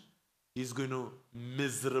experience, he's going to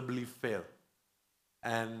miserably fail.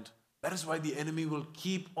 And that is why the enemy will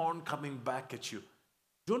keep on coming back at you.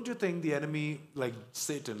 Don't you think the enemy, like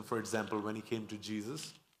Satan, for example, when he came to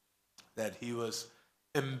Jesus, that he was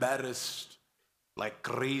embarrassed like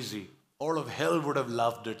crazy? All of hell would have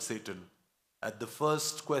laughed at Satan at the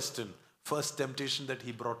first question, first temptation that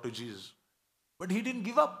he brought to Jesus. But he didn't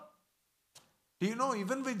give up.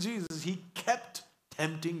 Even with Jesus, he kept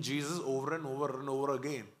tempting Jesus over and over and over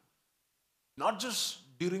again. Not just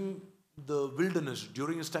during the wilderness,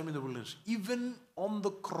 during his time in the wilderness, even on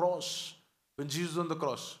the cross, when Jesus was on the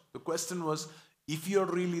cross, the question was, if you're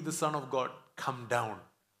really the Son of God, come down.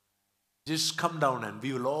 Just come down and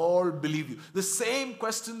we will all believe you. The same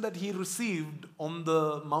question that he received on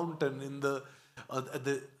the mountain, in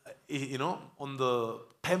on the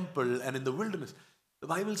temple and in the wilderness. The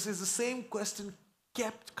Bible says the same question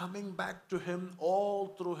kept coming back to him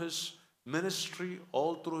all through his ministry,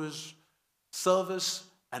 all through his service,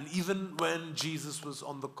 and even when Jesus was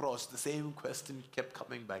on the cross, the same question kept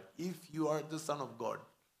coming back. If you are the Son of God,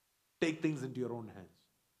 take things into your own hands.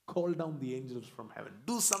 Call down the angels from heaven.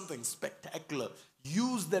 Do something spectacular.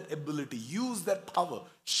 Use that ability. Use that power.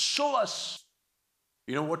 Show us,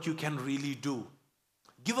 what you can really do.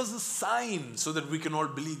 Give us a sign so that we can all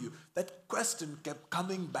believe you. That question kept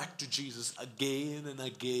coming back to Jesus again and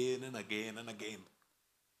again and again and again.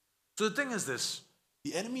 So the thing is this,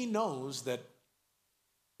 the enemy knows that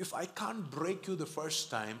if I can't break you the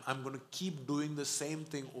first time, I'm going to keep doing the same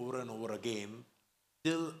thing over and over again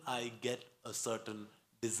till I get a certain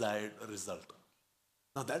desired result.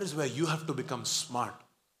 Now that is where you have to become smart.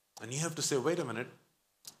 And you have to say, wait a minute,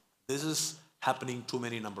 this is happening too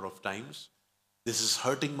many number of times. This is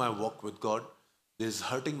hurting my walk with God. This is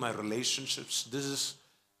hurting my relationships. This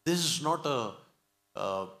is not a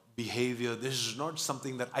behavior. This is not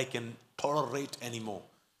something that I can tolerate anymore.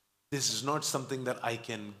 This is not something that I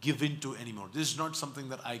can give into anymore. This is not something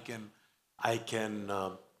that I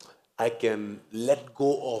can let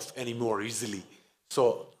go of anymore easily.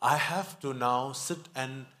 So I have to now sit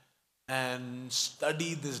and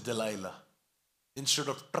study this Delilah. Instead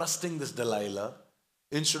of trusting this Delilah,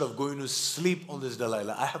 instead of going to sleep on this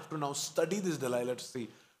Delilah, I have to now study this Delilah to see,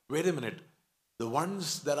 wait a minute, the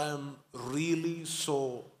ones that I'm really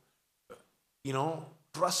so,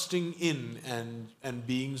 trusting in and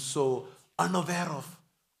being so unaware of,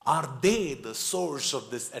 are they the source of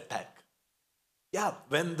this attack? Yeah,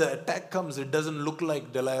 when the attack comes, it doesn't look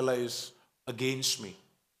like Delilah is against me.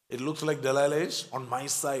 It looks like Delilah is on my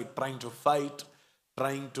side, trying to fight,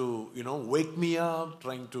 trying to, wake me up,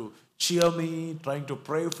 trying to cheer me, trying to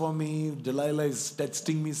pray for me. Delilah is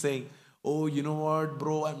texting me saying, oh, you know what,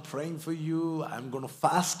 bro, I'm praying for you. I'm going to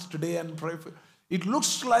fast today and pray for you. It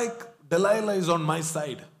looks like Delilah is on my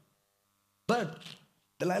side. But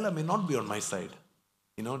Delilah may not be on my side.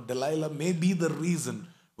 Delilah may be the reason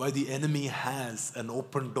why the enemy has an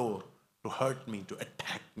open door to hurt me, to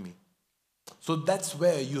attack me. So that's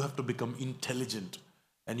where you have to become intelligent.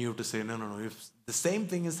 And you have to say, no. If the same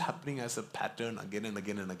thing is happening as a pattern again and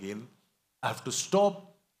again and again, I have to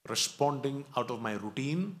stop responding out of my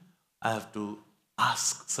routine. I have to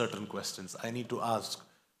ask certain questions. I need to ask,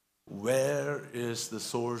 where is the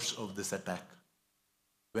source of this attack?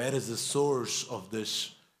 Where is the source of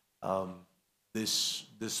this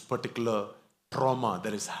particular trauma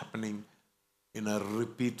that is happening in a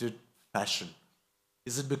repeated fashion?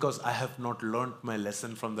 Is it because I have not learned my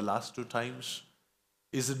lesson from the last 2 times?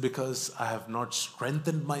 Is it because I have not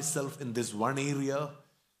strengthened myself in this one area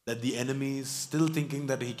that the enemy is still thinking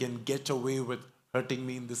that he can get away with hurting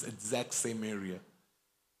me in this exact same area?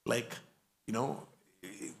 Like,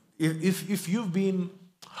 if you've been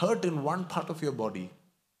hurt in one part of your body,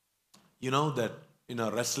 that in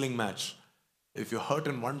a wrestling match, if you're hurt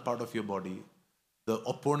in one part of your body, the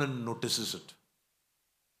opponent notices it.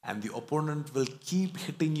 And the opponent will keep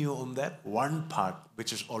hitting you on that one part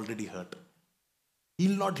which is already hurt.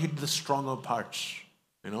 He'll not hit the stronger parts,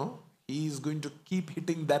 He's going to keep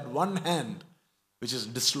hitting that one hand which is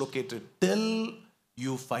dislocated till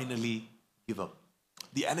you finally give up.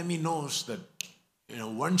 The enemy knows that,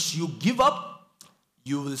 once you give up,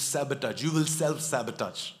 you will sabotage, you will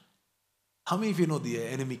self-sabotage. How many of you know the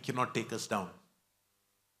enemy cannot take us down?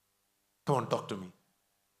 Come on, talk to me.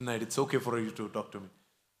 Tonight, it's okay for you to talk to me.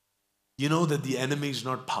 You know that the enemy is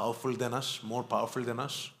not powerful than us, more powerful than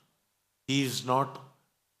us. He is not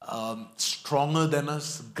stronger than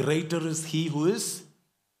us. Greater is he who is,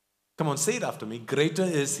 come on, say it after me. Greater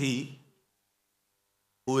is he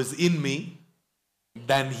who is in me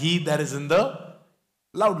than he that is in the,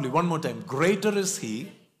 loudly, one more time. Greater is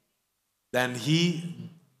he who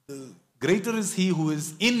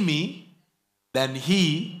is in me than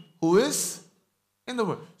he who is in the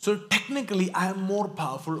world. So technically, I am more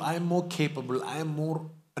powerful, I am more capable, I am more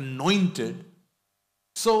anointed.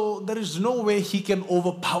 So there is no way he can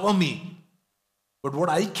overpower me. But what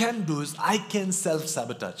I can do is I can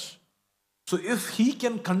self-sabotage. So if he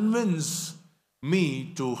can convince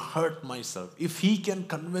me to hurt myself, if he can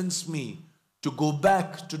convince me to go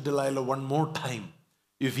back to Delilah one more time,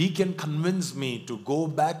 if he can convince me to go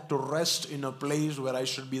back to rest in a place where I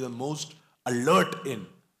should be the most alert in,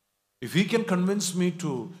 if he can convince me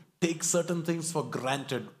to take certain things for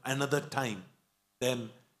granted another time, then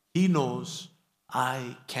he knows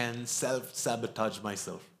I can self-sabotage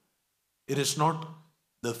myself. It is not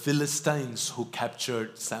the Philistines who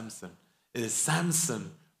captured Samson. It is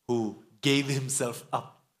Samson who gave himself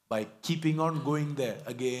up by keeping on going there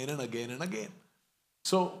again and again and again.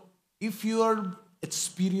 So, if you are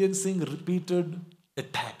experiencing repeated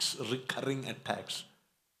attacks, recurring attacks,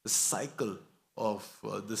 the cycle of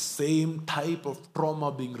the same type of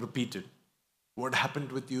trauma being repeated, what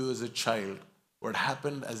happened with you as a child, what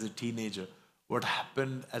happened as a teenager, what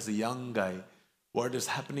happened as a young guy, what is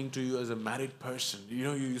happening to you as a married person,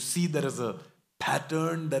 you see there is a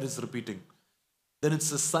pattern that is repeating, then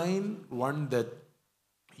it's a sign, one, that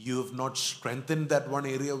you have not strengthened that one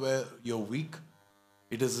area where you're weak.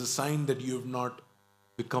 It is a sign that you have not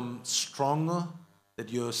become stronger, that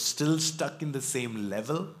you're still stuck in the same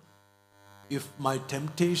level. If my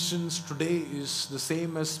temptations today is the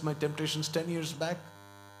same as my temptations 10 years back,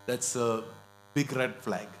 that's a big red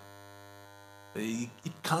flag. It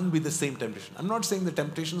can't be the same temptation. I'm not saying the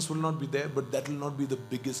temptations will not be there, but that will not be the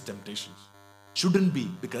biggest temptations. Shouldn't be,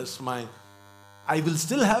 because I will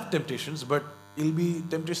still have temptations, but it'll be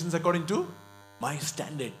temptations according to my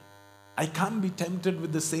standard. I can't be tempted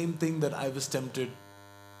with the same thing that I was tempted,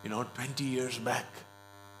 20 years back.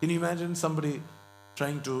 Can you imagine somebody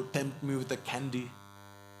trying to tempt me with a candy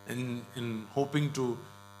and hoping to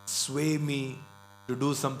sway me to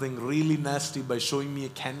do something really nasty by showing me a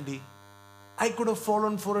candy? I could have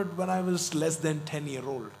fallen for it when I was less than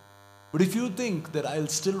 10-year-old. But if you think that I'll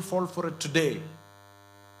still fall for it today,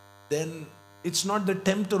 then it's not the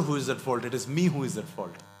tempter who is at fault, it is me who is at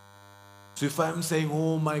fault. So if I'm saying,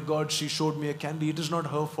 oh my God, she showed me a candy, it is not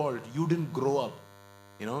her fault. You didn't grow up.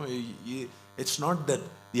 It's not that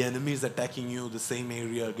the enemy is attacking you the same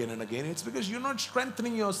area again and again. It's because you're not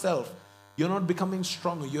strengthening yourself. You're not becoming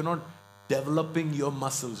stronger. You're not developing your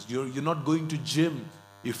muscles. You're not going to gym.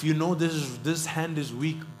 If you know this hand is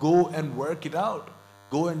weak, go and work it out.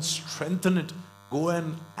 Go and strengthen it. Go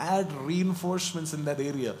and add reinforcements in that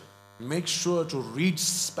area. Make sure to read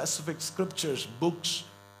specific scriptures, books,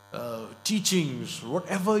 teachings,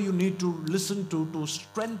 whatever you need to listen to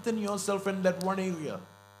strengthen yourself in that one area,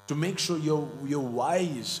 to make sure you're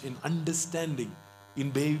wise in understanding,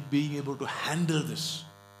 in being able to handle this.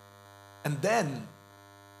 And then,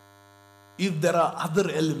 if there are other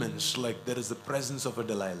elements, like there is the presence of a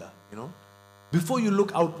Delilah, before you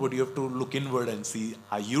look outward, you have to look inward and see,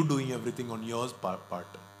 are you doing everything on your part?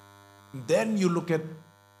 Then you look at,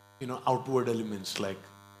 outward elements, like,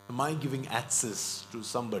 am I giving access to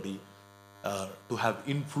somebody to have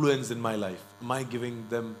influence in my life? Am I giving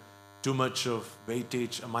them too much of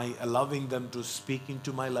weightage? Am I allowing them to speak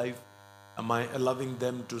into my life? Am I allowing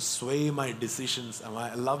them to sway my decisions? Am I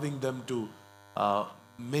allowing them to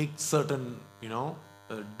make certain,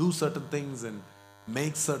 do certain things and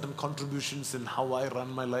make certain contributions in how I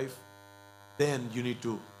run my life? Then you need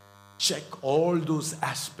to check all those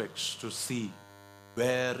aspects to see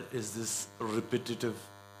where is this repetitive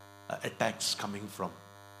attacks coming from.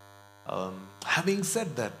 Having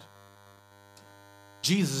said that,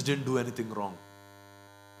 Jesus didn't do anything wrong.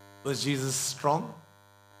 Was Jesus strong?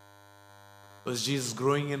 Was Jesus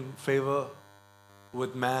growing in favor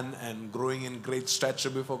with man and growing in great stature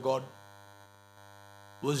before God?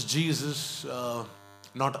 Was Jesus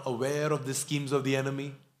not aware of the schemes of the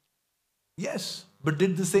enemy? Yes, but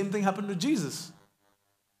did the same thing happen to Jesus?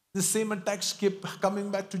 The same attacks keep coming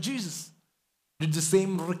back to Jesus. Did the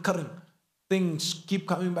same recurring things keep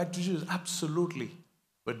coming back to Jesus? Absolutely.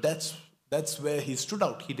 But that's where he stood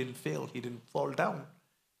out. He didn't fail. He didn't fall down.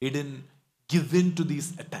 He didn't give in to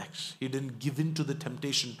these attacks. He didn't give in to the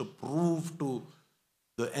temptation to prove to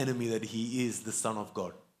the enemy that he is the Son of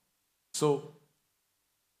God. So,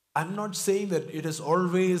 I'm not saying that it is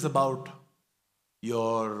always about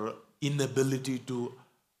your inability to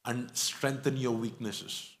strengthen your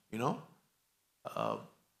weaknesses,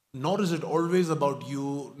 nor is it always about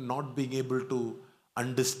you not being able to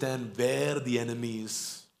understand where the enemy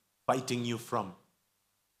is fighting you from.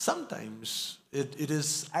 Sometimes it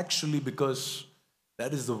is actually because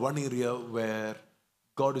that is the one area where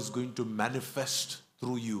God is going to manifest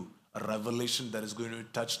through you a revelation that is going to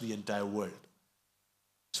touch the entire world.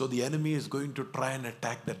 So the enemy is going to try and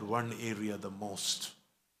attack that one area the most.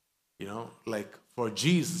 Like for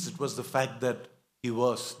Jesus, it was the fact that he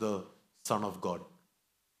was the Son of God.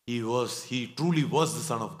 He truly was the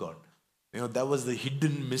Son of God. That was the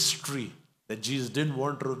hidden mystery that Jesus didn't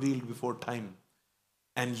want revealed before time.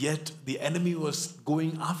 And yet the enemy was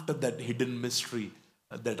going after that hidden mystery,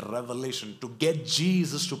 that revelation, to get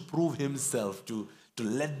Jesus to prove himself, to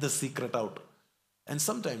let the secret out. And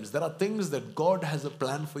sometimes there are things that God has a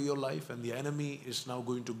plan for your life, and the enemy is now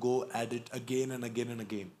going to go at it again and again and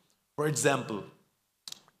again. For example,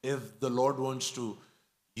 if the Lord wants to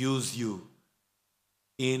use you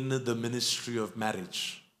in the ministry of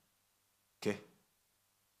marriage, okay,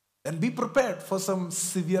 then be prepared for some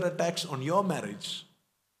severe attacks on your marriage.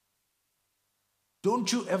 Don't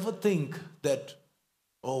you ever think that,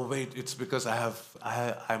 oh wait, it's because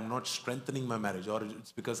I'm not strengthening my marriage, or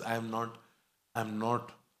it's because I'm not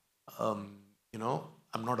um,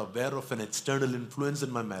 I'm not aware of an external influence in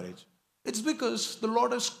my marriage. It's because the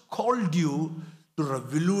Lord has called you to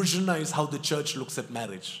revolutionize how the church looks at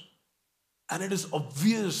marriage. And it is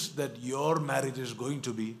obvious that your marriage is going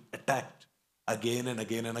to be attacked again and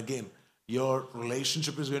again and again. Your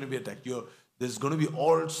relationship is going to be attacked. There's going to be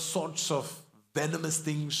all sorts of venomous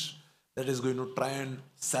things that is going to try and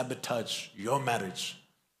sabotage your marriage.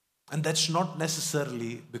 And that's not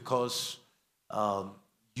necessarily because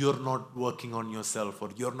you're not working on yourself, or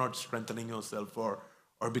you're not strengthening yourself, or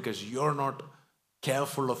because you're not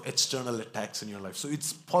careful of external attacks in your life. So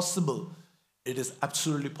it's possible, it is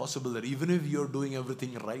absolutely possible that even if you're doing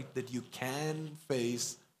everything right, that you can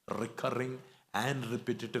face recurring and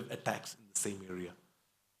repetitive attacks in the same area.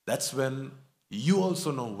 That's when you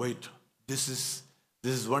also know, wait, this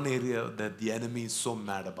is one area that the enemy is so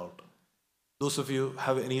mad about. Those of you,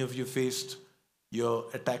 have any of you faced your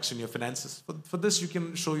attacks in your finances? For this, you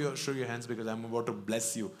can show your hands, because I'm about to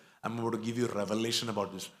bless you. I'm about to give you revelation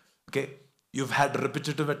about this. Okay? You've had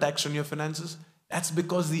repetitive attacks on your finances. That's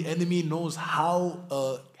because the enemy knows how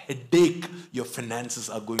a headache your finances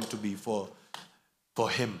are going to be for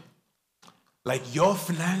him. Like, your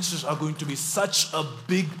finances are going to be such a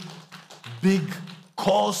big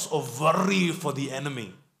cause of worry for the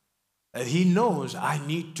enemy. And he knows, I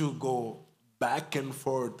need to go back and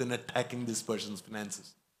forth in attacking this person's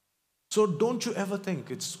finances. So don't you ever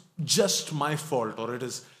think it's just my fault, or it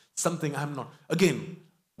is something I'm not. Again,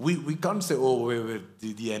 we can't say, oh, wait,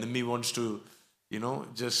 the enemy wants to,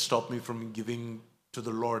 just stop me from giving to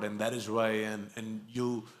the Lord, and that is why, and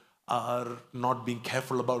you are not being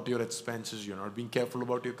careful about your expenses, you're not being careful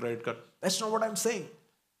about your credit card. That's not what I'm saying.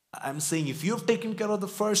 I'm saying, if you've taken care of the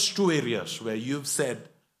first two areas where you've said,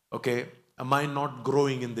 okay, am I not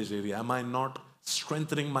growing in this area? Am I not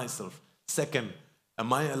strengthening myself? Second,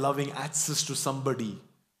 am I allowing access to somebody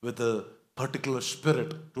with a particular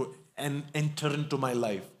spirit to enter into my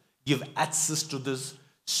life? Give access to this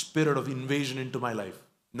spirit of invasion into my life?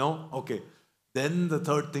 No? Okay. Then the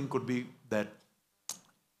third thing could be that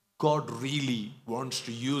God really wants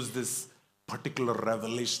to use this particular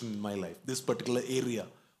revelation in my life, this particular area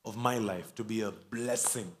of my life, to be a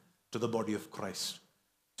blessing to the body of Christ.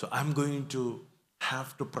 So I'm going to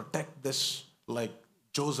have to protect this, like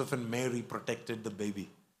Joseph and Mary protected the baby.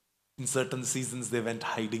 In certain seasons, they went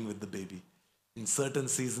hiding with the baby. In certain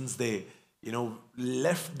seasons, they,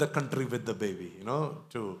 left the country with the baby,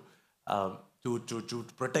 to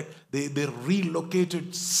protect. They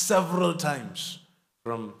relocated several times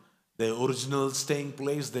from their original staying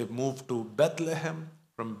place. They moved to Bethlehem.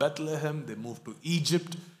 From Bethlehem, they moved to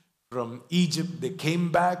Egypt. From Egypt, they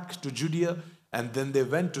came back to Judea, and then they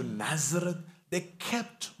went to Nazareth. They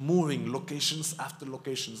kept moving locations after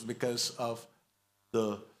locations because of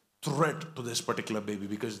the threat to this particular baby,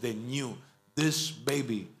 because they knew this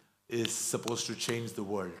baby is supposed to change the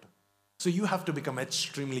world. So you have to become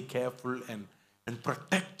extremely careful and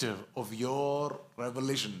protective of your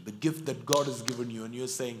revelation, the gift that God has given you, and you're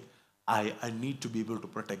saying, I need to be able to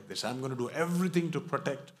protect this. I'm going to do everything to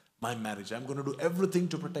protect my marriage. I'm going to do everything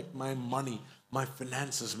to protect my money, my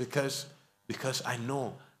finances, because I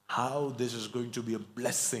know how this is going to be a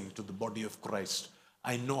blessing to the body of Christ.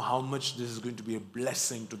 I know how much this is going to be a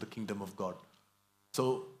blessing to the kingdom of God.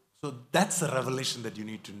 So that's a revelation that you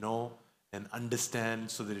need to know and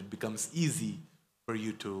understand, so that it becomes easy for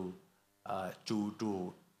you to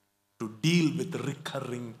deal with the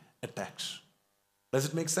recurring attacks. Does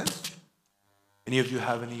it make sense? Any of you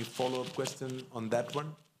have any follow-up question on that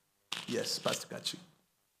one? Yes, Pastor Kachi.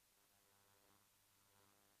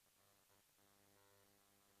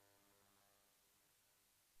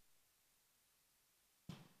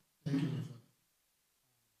 Thank you, my father.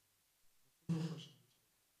 Follow question.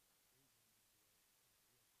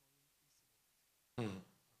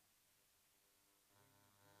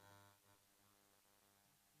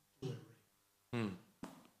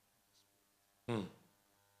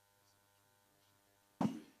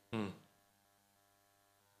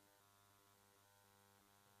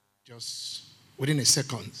 Just within a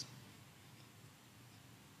second,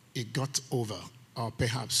 it got over, or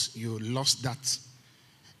perhaps you lost that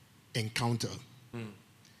encounter.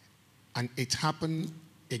 And it happened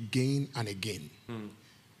again and again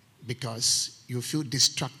because you feel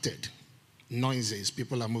distracted, noises,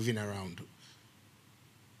 people are moving around.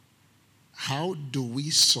 How do we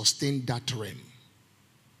sustain that realm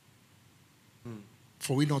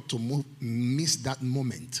for we not to miss that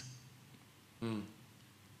moment?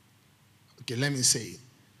 Okay, let me say,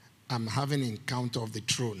 I'm having an encounter of the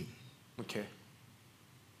throne. Okay.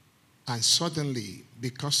 And suddenly,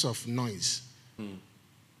 because of noise,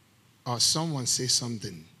 or someone says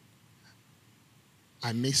something,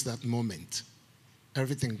 I missed that moment.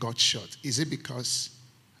 Everything got shut. Is it because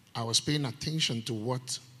I was paying attention to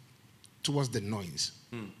towards the noise?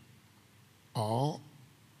 Or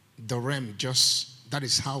the realm that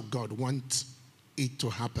is how God wants it to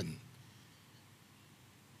happen?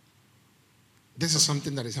 This is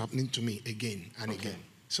something that is happening to me again and again.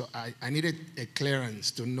 So I needed a clearance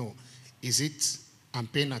to know, is it I'm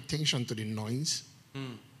paying attention to the noise?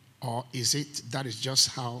 Or is it that is just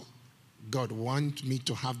how God wants me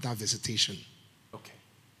to have that visitation? Okay.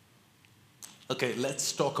 Okay,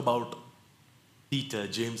 let's talk about Peter,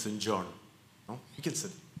 James, and John. No? You can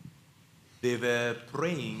sit. They were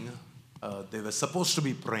praying, they were supposed to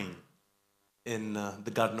be praying in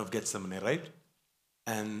the Garden of Gethsemane, right?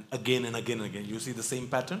 And again and again and again. You see the same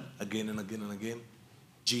pattern? Again and again and again.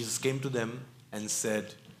 Jesus came to them and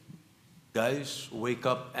said, guys, wake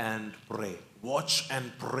up and pray. Watch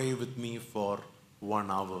and pray with me for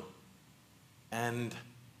 1 hour. And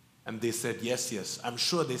they said, yes, yes. I'm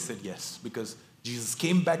sure they said yes, because Jesus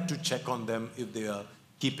came back to check on them if they are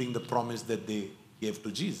keeping the promise that they gave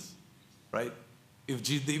to Jesus, right?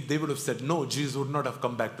 If they would have said no, Jesus would not have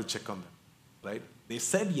come back to check on them, right? They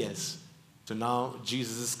said yes. So now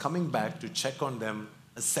Jesus is coming back to check on them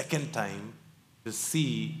a second time to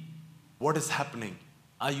see what is happening.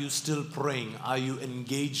 Are you still praying? Are you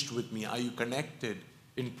engaged with me? Are you connected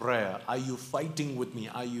in prayer? Are you fighting with me?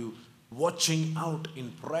 Are you watching out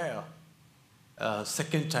in prayer?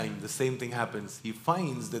 Second time, the same thing happens. He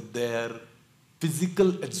finds that their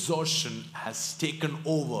physical exhaustion has taken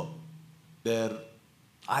over. Their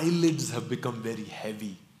eyelids have become very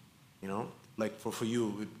heavy. You know, like for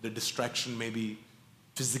you, the distraction may be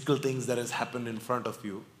physical things that has happened in front of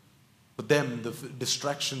you. For them, the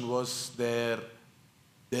distraction was their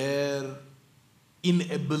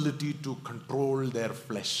inability to control their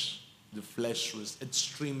flesh. The flesh was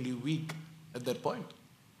extremely weak at that point.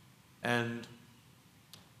 And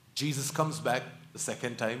Jesus comes back the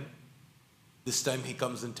second time. This time he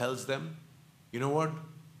comes and tells them, you know what?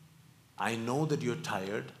 I know that you're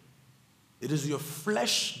tired. It is your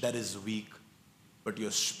flesh that is weak, but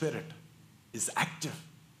your spirit is active.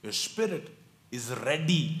 Your spirit is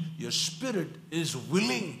ready. Your spirit is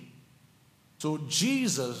willing. So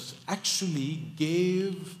Jesus actually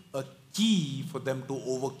gave a key for them to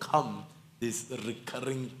overcome these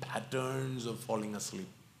recurring patterns of falling asleep.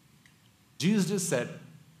 Jesus just said,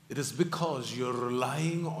 it is because you're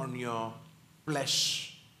relying on your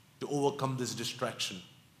flesh to overcome this distraction.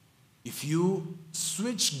 If you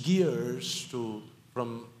switch gears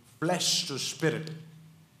from flesh to spirit,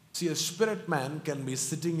 see, a spirit man can be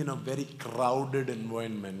sitting in a very crowded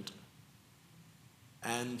environment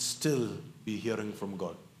and still be hearing from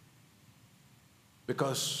God.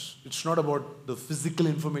 Because it's not about the physical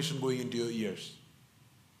information going into your ears.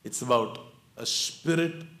 It's about a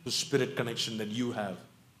spirit-to-spirit connection that you have.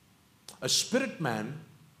 A spirit man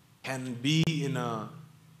can be in a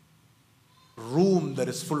room that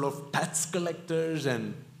is full of tax collectors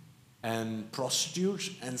and prostitutes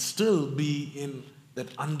and still be in that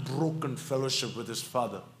unbroken fellowship with his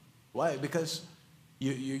Father. Why? Because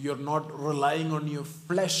you're not relying on your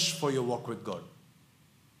flesh for your walk with God.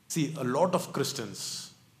 See, a lot of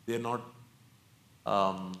Christians, they're not,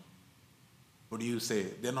 they're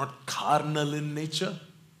not carnal in nature,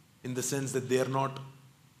 in the sense that they're not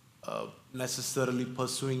necessarily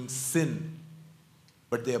pursuing sin,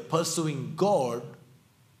 but they are pursuing God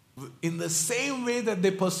in the same way that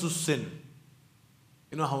they pursue sin.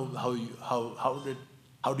 You know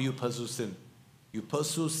how do you pursue sin? You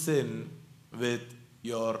pursue sin with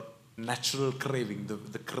your natural craving,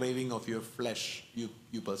 the craving of your flesh. You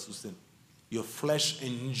pursue sin. Your flesh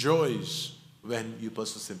enjoys when you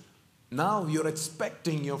pursue sin. Now you're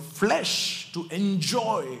expecting your flesh to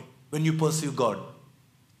enjoy when you pursue God.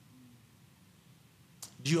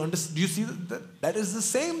 Do you understand? Do you see that? That is the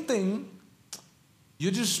same thing.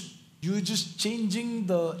 You're just changing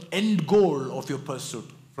the end goal of your pursuit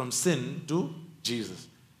from sin to Jesus.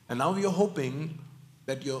 And now you're hoping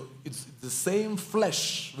that it's the same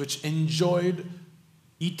flesh which enjoyed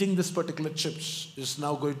eating this particular chips is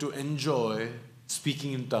now going to enjoy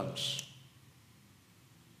speaking in tongues.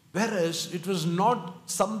 Whereas it was not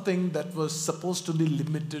something that was supposed to be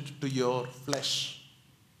limited to your flesh.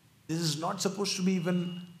 This is not supposed to be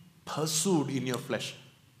even pursued in your flesh.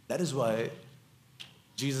 That is why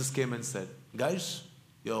Jesus came and said, guys,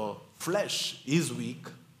 your flesh is weak,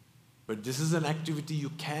 but this is an activity you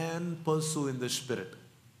can pursue in the spirit.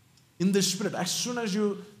 In the spirit, as soon as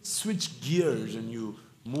you switch gears and you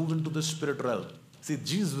move into the spirit realm. See,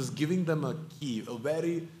 Jesus was giving them a key, a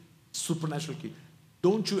very supernatural key.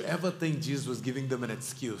 Don't you ever think Jesus was giving them an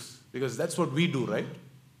excuse? Because that's what we do, right?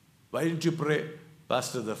 Why didn't you pray?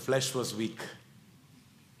 Pastor, the flesh was weak.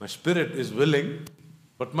 My spirit is willing,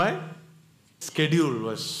 but my schedule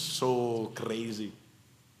was so crazy.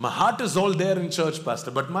 My heart is all there in church, Pastor,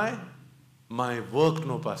 but my work,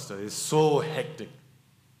 no, Pastor, is so hectic.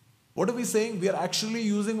 What are we saying? We are actually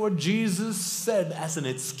using what Jesus said as an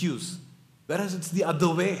excuse. Whereas it's the other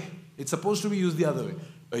way. It's supposed to be used the other way.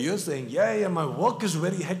 But you're saying, yeah, my work is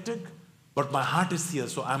very hectic, but my heart is here.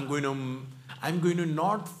 So I'm going to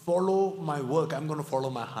not follow my work. I'm going to follow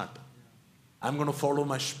my heart. I'm going to follow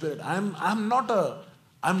my spirit. I'm not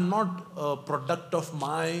a product of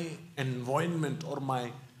my environment or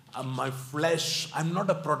my flesh. I'm not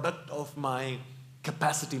a product of my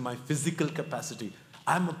capacity, my physical capacity.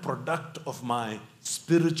 I'm a product of my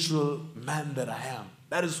spiritual man that I am.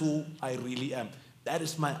 That is who I really am. That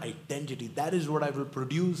is my identity. That is what I will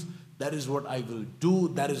produce. That is what I will do.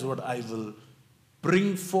 That is what I will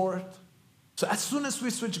bring forth. So as soon as we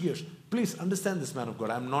switch gears, please understand this, man of God.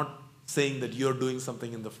 I'm not saying that you're doing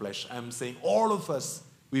something in the flesh. I'm saying all of us,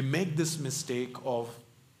 we make this mistake of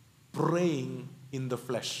praying in the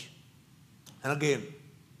flesh. And again,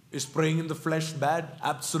 is praying in the flesh bad?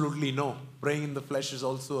 Absolutely no. Praying in the flesh is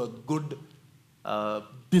also a good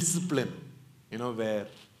discipline, where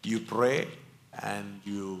you pray and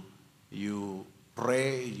you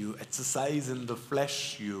pray, you exercise in the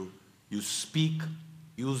flesh, you speak,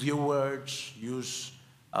 use your words, use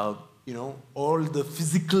all the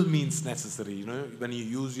physical means necessary. When you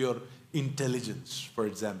use your intelligence, for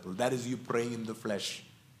example, that is you praying in the flesh.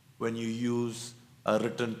 When you use a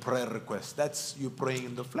written prayer request, that's you praying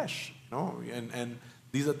in the flesh. And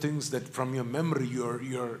these are things that from your memory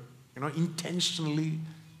you're intentionally,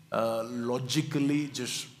 logically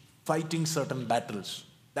just fighting certain battles.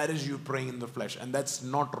 That is you praying in the flesh. And that's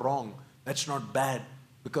not wrong. That's not bad.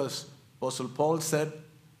 Because Apostle Paul said,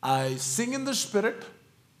 I sing in the spirit,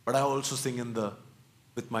 but I also sing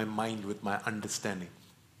with my mind, with my understanding.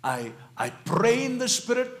 I pray in the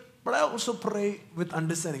spirit, but I also pray with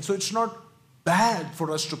understanding. So it's not bad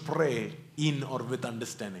for us to pray in or with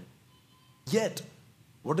understanding. Yet,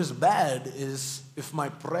 what is bad is if my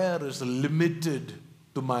prayer is limited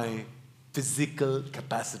to my physical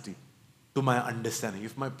capacity, to my understanding.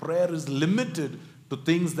 If my prayer is limited to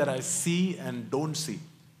things that I see and don't see.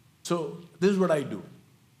 So this is what I do.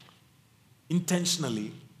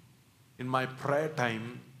 Intentionally, in my prayer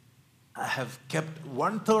time, I have kept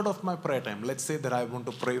 1/3 of my prayer time. Let's say that I want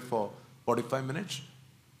to pray for 45 minutes.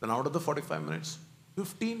 Then out of the 45 minutes,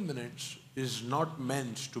 15 minutes is not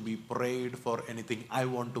meant to be prayed for anything I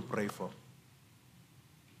want to pray for.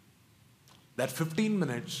 That 15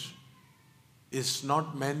 minutes is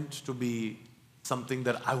not meant to be something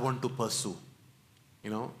that I want to pursue.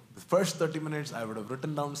 The first 30 minutes, I would have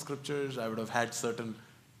written down scriptures. I would have had certain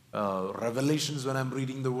revelations when I'm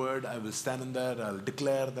reading the word. I will stand in that. I'll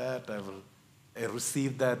declare that. I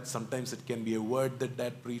receive that. Sometimes it can be a word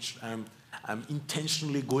that preached. I'm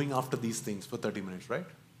intentionally going after these things for 30 minutes, right?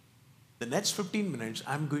 The next 15 minutes,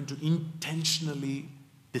 I'm going to intentionally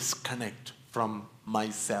disconnect from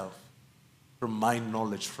myself, from my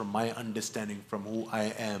knowledge, from my understanding, from who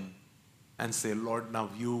I am, and say, Lord, now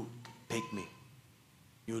you take me.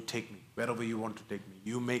 You take me wherever you want to take me.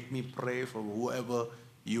 You make me pray for whoever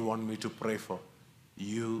you want me to pray for.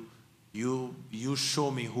 You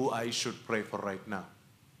show me who I should pray for right now.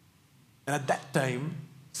 And at that time,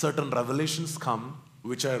 certain revelations come,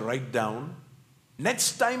 which I write down.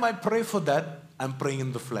 Next time I pray for that, I'm praying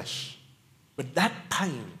in the flesh. But that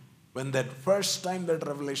time, when that first time that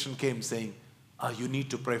revelation came saying, you need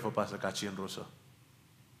to pray for Pastor Kachi and Rosa.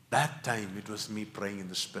 That time, it was me praying in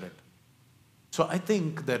the spirit. So I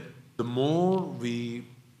think that the more we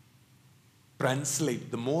translate,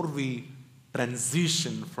 the more we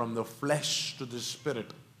transition from the flesh to the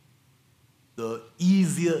spirit, the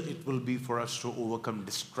easier it will be for us to overcome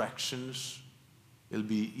distractions. It'll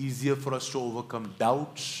be easier for us to overcome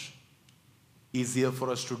doubts, easier for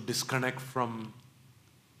us to disconnect from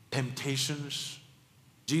temptations.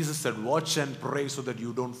 Jesus said, watch and pray so that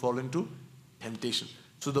you don't fall into temptation.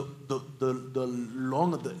 So the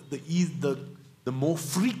the more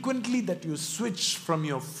frequently that you switch from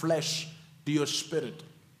your flesh to your spirit,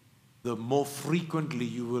 the more frequently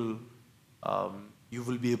you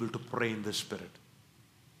will be able to pray in the Spirit.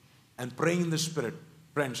 And praying in the Spirit,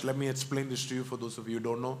 friends, let me explain this to you for those of you who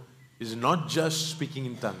don't know, is not just speaking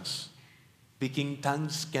in tongues. Speaking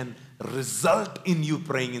tongues can result in you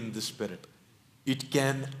praying in the Spirit. It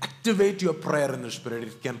can activate your prayer in the Spirit.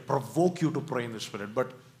 It can provoke you to pray in the Spirit.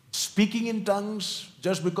 But speaking in tongues,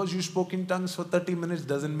 just because you spoke in tongues for 30 minutes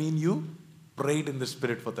doesn't mean you prayed in the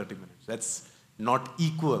Spirit for 30 minutes. That's not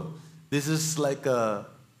equal. This is like a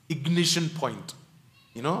ignition point.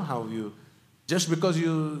 You know how just because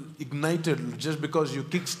you ignited, just because you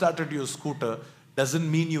kick-started your scooter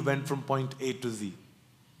doesn't mean you went from point A to Z.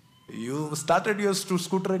 You started your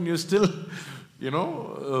scooter and you're still, you've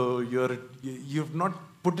not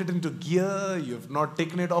put it into gear, you've not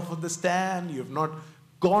taken it off of the stand, you've not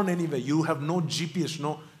gone anywhere. You have no GPS,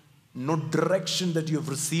 no direction that you've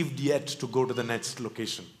received yet to go to the next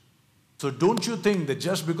location. So don't you think that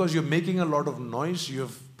just because you're making a lot of noise, you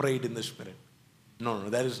have prayed in the Spirit. No,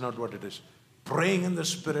 that is not what it is. Praying in the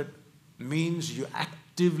Spirit means you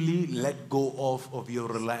actively let go of your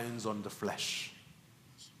reliance on the flesh.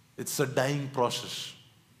 It's a dying process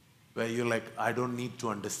where you're like, I don't need to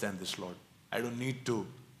understand this, Lord. I don't need to.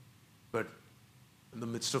 But in the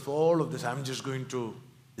midst of all of this, I'm just going to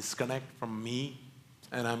disconnect from me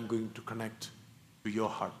and I'm going to connect to your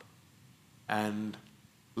heart. And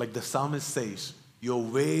like the psalmist says, your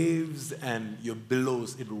waves and your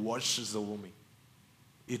billows, it washes over me.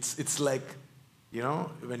 It's like,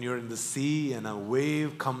 when you're in the sea and a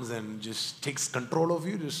wave comes and just takes control of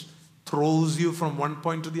you, just throws you from one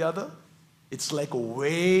point to the other. It's like a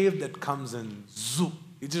wave that comes and zoom.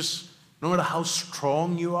 It just, no matter how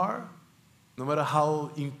strong you are, no matter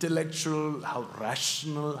how intellectual, how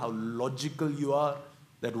rational, how logical you are,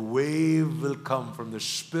 that wave will come from the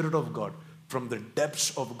Spirit of God, from the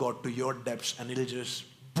depths of God to your depths, and it'll just,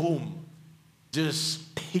 boom,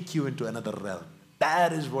 just take you into another realm.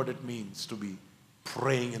 That is what it means to be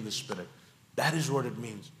praying in the Spirit. That is what it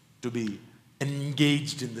means to be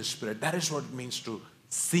engaged in the Spirit. That is what it means to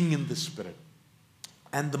sing in the Spirit.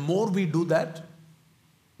 And the more we do that,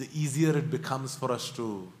 the easier it becomes for us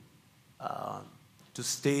to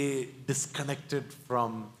stay disconnected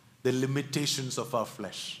from the limitations of our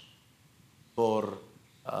flesh. For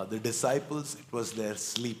the disciples, it was their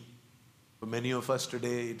sleep. For many of us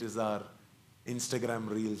today, it is our Instagram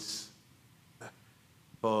reels.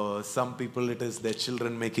 For some people, it is their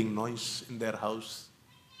children making noise in their house.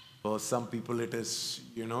 For some people, it is,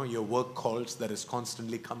 your work calls that is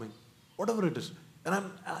constantly coming. Whatever it is.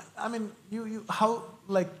 And how,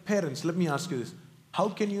 like parents, let me ask you this. How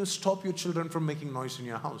can you stop your children from making noise in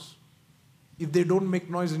your house? If they don't make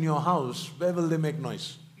noise in your house, where will they make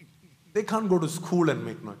noise? They can't go to school and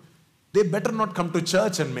make noise. They better not come to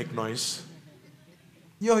church and make noise.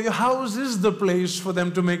 Your house is the place for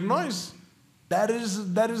them to make noise. That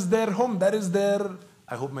is their home. That is their...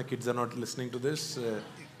 I hope my kids are not listening to this.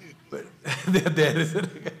 But there is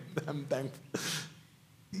it. I'm thankful.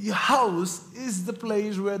 Your house is the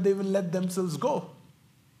place where they will let themselves go.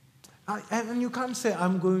 And you can't say,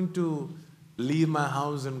 I'm going to leave my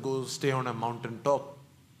house and go stay on a mountain top.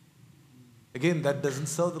 Again, that doesn't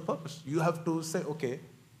serve the purpose. You have to say, okay,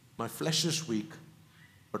 my flesh is weak,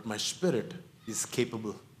 but my spirit is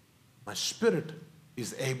capable. My spirit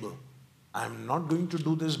is able. I'm not going to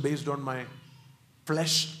do this based on my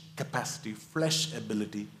flesh capacity, flesh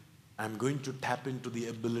ability. I'm going to tap into the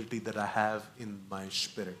ability that I have in my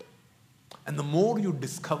spirit. And the more you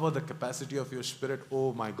discover the capacity of your spirit,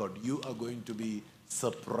 oh my God, you are going to be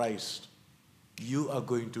surprised. You are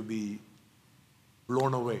going to be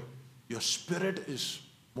blown away. Your spirit is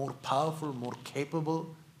more powerful, more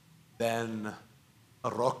capable than a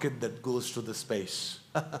rocket that goes to the space.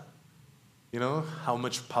 You know how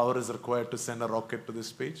much power is required to send a rocket to the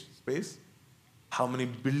space? How many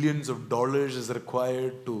billions of dollars is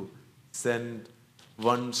required to send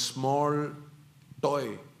one small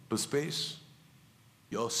toy to space?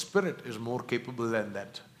 Your spirit is more capable than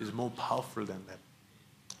that, is more powerful than that.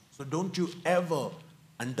 So don't you ever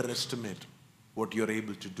underestimate what you're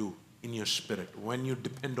able to do in your spirit when you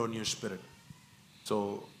depend on your spirit.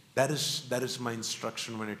 So that is my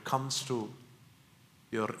instruction when it comes to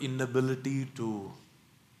your inability to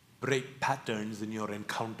break patterns in your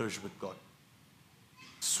encounters with God.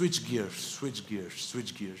 Switch gears.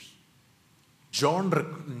 John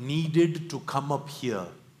needed to come up here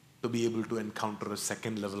to be able to encounter a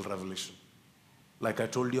second level revelation. Like I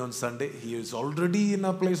told you on Sunday, he is already in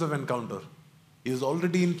a place of encounter. He is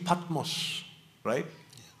already in Patmos, right?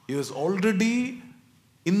 He is already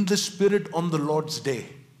in the Spirit on the Lord's day.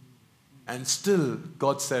 And still,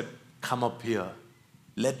 God said, come up here.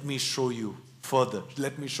 Let me show you further.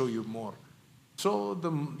 Let me show you more. So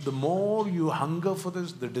the more you hunger for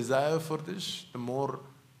this, the desire for this, the more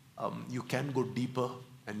you can go deeper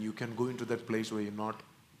and you can go into that place where you're not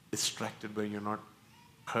distracted, where you're not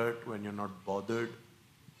hurt, when you're not bothered,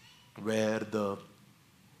 where the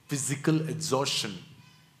physical exhaustion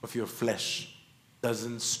of your flesh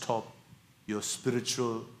doesn't stop your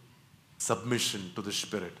spiritual submission to the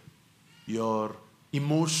Spirit. Your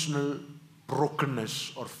emotional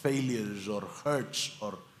brokenness or failures or hurts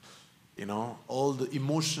or, all the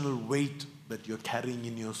emotional weight that you're carrying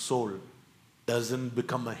in your soul doesn't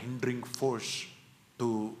become a hindering force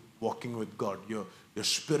to walking with God. Your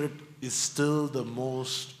spirit is still the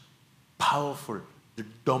most powerful, the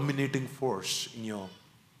dominating force in your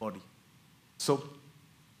body. So,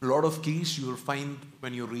 a lot of keys you will find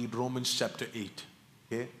when you read Romans chapter 8.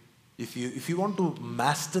 Okay? If you want to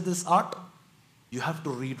master this art, you have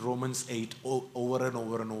to read Romans 8 over and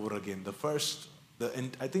over and over again.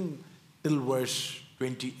 I think till verse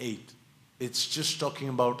 28, it's just talking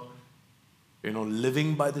about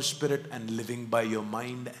living by the Spirit and living by your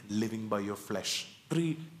mind and living by your flesh.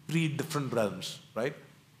 Three different realms, right?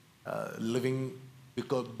 Living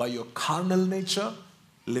by your carnal nature,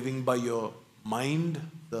 living by your mind,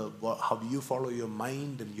 how you follow your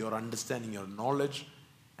mind and your understanding, your knowledge,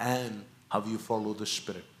 and how you follow the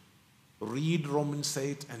Spirit. Read Romans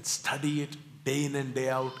 8 and study it day in and day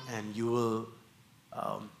out, and you will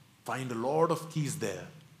find a lot of keys there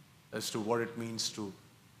as to what it means to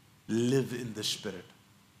live in the Spirit,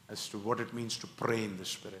 as to what it means to pray in the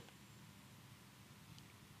Spirit.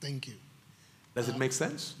 Thank you. Does it make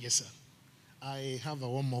sense? Yes, sir. I have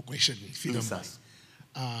one more question, if you don't mind.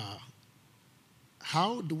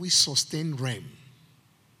 How do we sustain REM?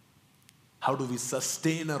 How do we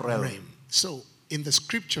sustain a realm? So, in the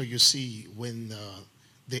scripture, you see when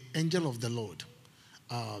the angel of the Lord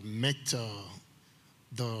met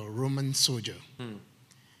the Roman soldier,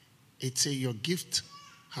 it says, your gift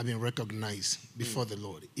have been recognized before the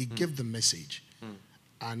Lord. He gave the message,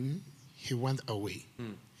 and he went away.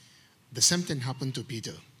 The same thing happened to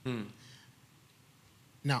Peter.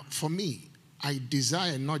 Now, for me, I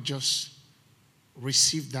desire not just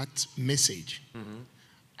receive that message.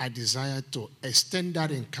 I desire to extend that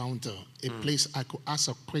encounter, a place I could ask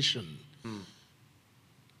a question,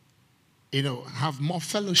 have more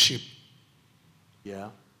fellowship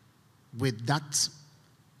with that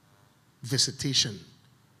visitation.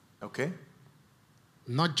 Okay.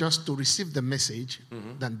 Not just to receive the message,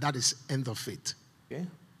 then that is end of it. Okay.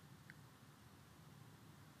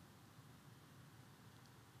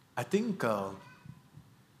 I think the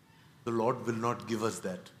Lord will not give us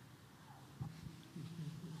that.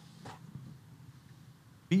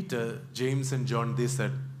 Peter, James, and John, they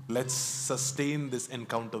said, let's sustain this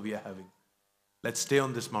encounter we are having. Let's stay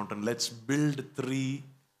on this mountain. Let's build 3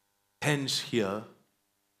 tents here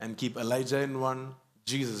and keep Elijah in one.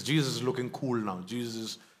 Jesus is looking cool now. Jesus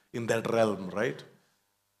is in that realm, right?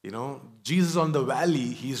 Jesus on the valley,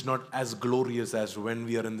 he's not as glorious as when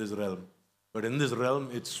we are in this realm. But in this realm,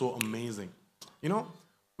 it's so amazing.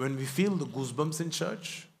 When we feel the goosebumps in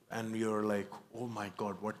church and you're like, oh my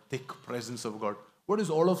God, what thick presence of God. What is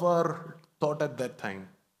all of our thought at that time?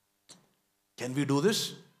 Can we do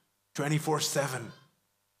this 24/7?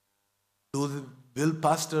 Will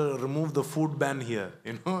pastor remove the food ban here?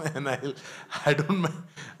 And I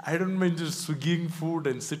don't mind just swigging food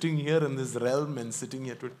and sitting here in this realm and sitting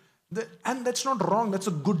here. And that's not wrong. That's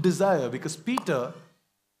a good desire, because Peter,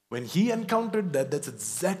 when he encountered that, that's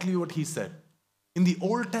exactly what he said. In the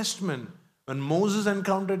Old Testament, when Moses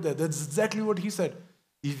encountered that, that's exactly what he said.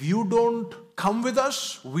 If you don't come with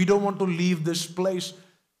us, we don't want to leave this place.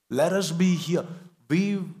 Let us be here.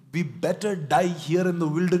 We better die here in the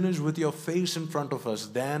wilderness with your face in front of us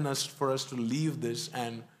than for us to leave this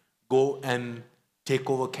and go and take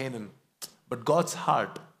over Canaan. But God's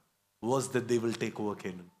heart was that they will take over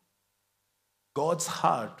Canaan. God's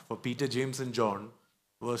heart for Peter, James, and John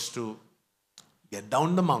was to get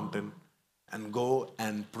down the mountain and go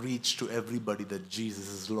and preach to everybody that Jesus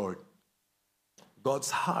is Lord.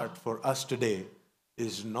 God's heart for us today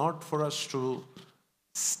is not for us to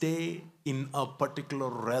stay in a particular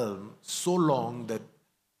realm so long that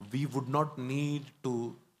we would not need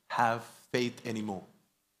to have faith anymore.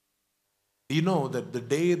 You know that the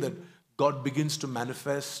day that God begins to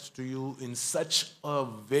manifest to you in such a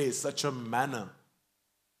way, such a manner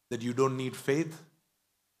that you don't need faith,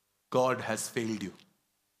 God has failed you.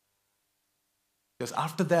 Because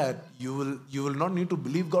after that, you will not need to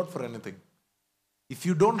believe God for anything. If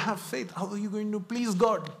you don't have faith, how are you going to please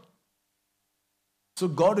God? So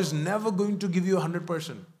God is never going to give you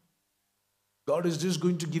 100%. God is just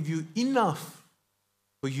going to give you enough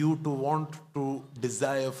for you to want to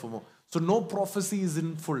desire for more. So no prophecy is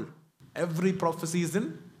in full. Every prophecy is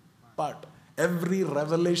in part. Every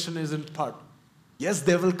revelation is in part. Yes,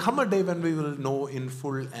 there will come a day when we will know in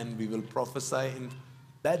full and we will prophesy in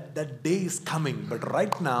that day is coming. But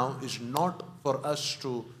right now is not for us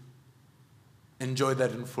to enjoy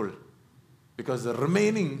that in full. Because the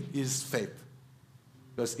remaining is faith.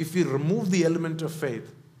 Because if we remove the element of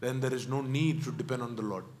faith, then there is no need to depend on the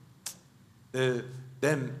Lord.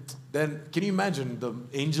 Then can you imagine the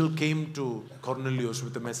angel came to Cornelius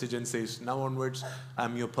with a message and says, now onwards,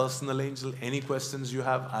 I'm your personal angel. Any questions you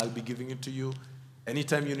have, I'll be giving it to you.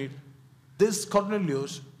 Anytime you need. This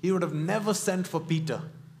Cornelius, he would have never sent for Peter.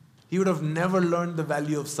 He would have never learned the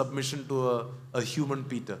value of submission to a human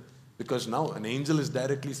Peter. Because now an angel is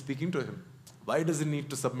directly speaking to him. Why does he need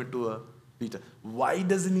to submit to a Peter? Why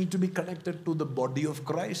does he need to be connected to the body of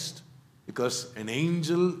Christ? Because an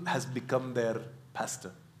angel has become their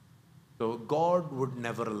pastor. So God would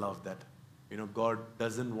never allow that. God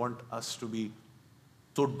doesn't want us to be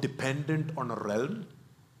so dependent on a realm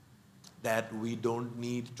that we don't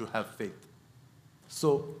need to have faith.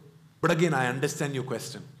 So, but again, I understand your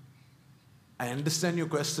question. I understand your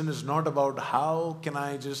question is not about how can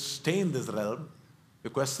I just stay in this realm.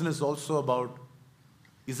 The question is also about,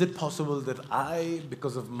 is it possible that I,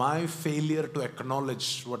 because of my failure to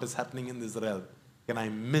acknowledge what is happening in this realm, can I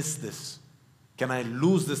miss this? Can I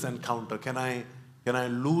lose this encounter? Can I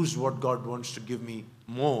lose what God wants to give me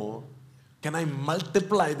more? Can I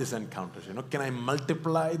multiply these encounters? Can I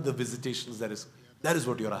multiply the visitations? That is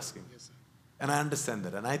what you're asking. And I understand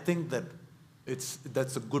that. And I think that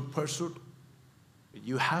that's a good pursuit.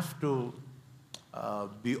 You have to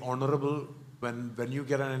be honorable when you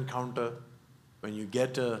get an encounter, when you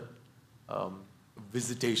get a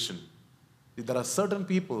visitation. There are certain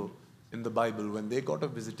people in the Bible, when they got a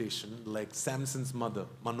visitation, like Samson's mother,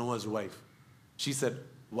 Manoah's wife, she said,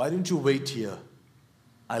 why don't you wait here?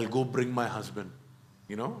 I'll go bring my husband.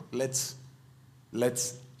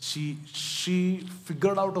 She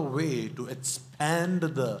figured out a way to expand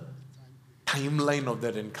the timeline of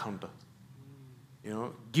that encounter.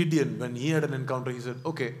 Gideon, when he had an encounter, he said,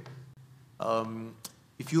 okay,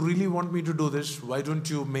 if you really want me to do this, why don't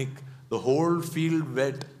you make the whole field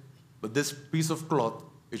wet, but this piece of cloth,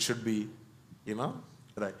 it should be,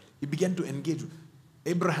 right. He began to engage.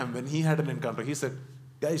 Abraham, when he had an encounter, he said,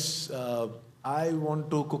 guys, I want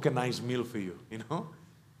to cook a nice meal for you,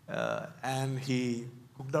 and he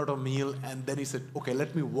cooked out a meal, and then he said, okay,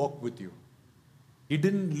 let me walk with you. He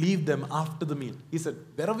didn't leave them after the meal. He said,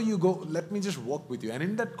 wherever you go, let me just walk with you. And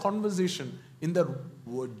in that conversation, in that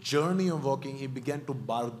journey of walking, he began to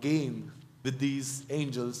bargain with these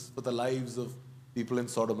angels for the lives of people in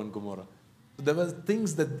Sodom and Gomorrah. So there were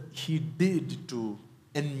things that he did to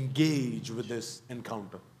engage with this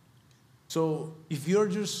encounter. So if you're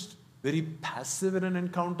just very passive in an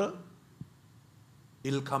encounter,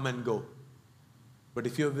 it'll come and go. But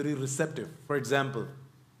if you're very receptive, for example,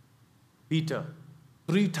 Peter,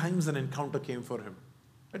 3 times an encounter came for him.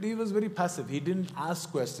 But he was very passive. He didn't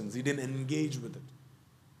ask questions. He didn't engage with it.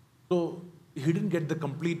 So he didn't get the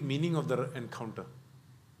complete meaning of the encounter.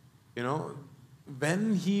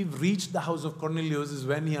 When he reached the house of Cornelius is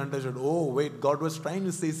when he understood, oh, wait, God was trying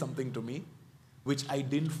to say something to me, which I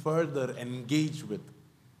didn't further engage with.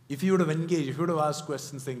 If he would have engaged, if he would have asked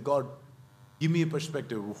questions saying, God, give me a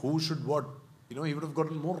perspective, who should what, he would have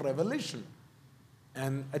gotten more revelation.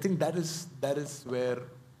 And I think that is where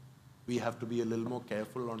we have to be a little more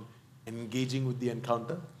careful on engaging with the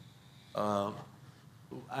encounter. I'm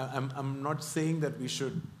not saying that we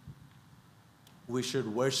should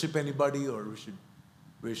worship anybody or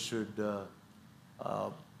we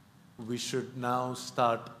should now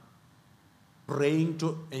start praying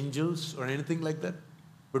to angels or anything like that.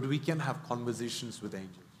 But we can have conversations with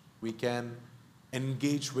angels. We can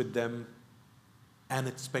engage with them and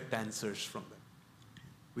expect answers from them.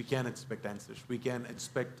 We can expect answers. We can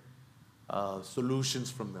expect solutions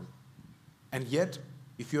from them. And yet,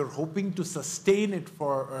 if you're hoping to sustain it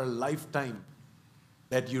for a lifetime,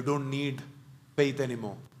 that you don't need faith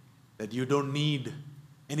anymore, that you don't need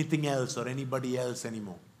anything else or anybody else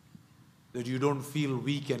anymore, that you don't feel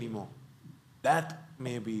weak anymore, that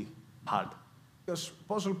may be hard. Because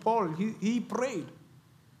Apostle Paul, he prayed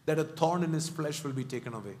that a thorn in his flesh will be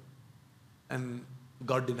taken away. And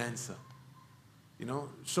God didn't answer.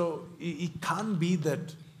 So it can't be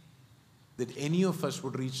that any of us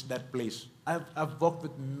would reach that place. I've worked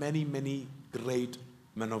with many, many great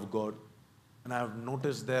men of God. and I've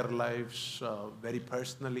noticed their lives very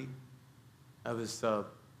personally.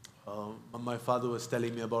 My father was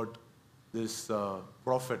telling me about this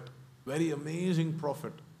prophet, very amazing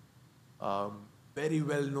prophet, very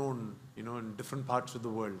well known, in different parts of the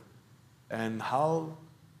world, and how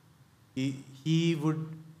he would,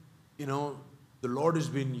 the Lord has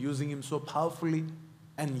been using him so powerfully,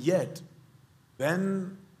 and yet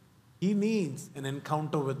when he needs an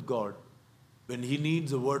encounter with God, when he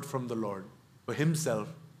needs a word from the Lord for himself,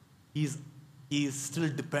 he is still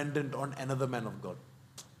dependent on another man of God.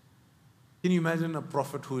 Can you imagine a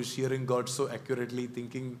prophet who is hearing God so accurately,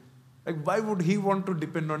 thinking, like, why would he want to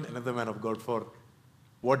depend on another man of God for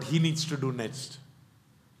what he needs to do next?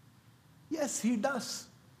 Yes, he does.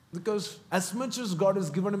 Because as much as God has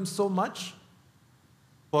given him so much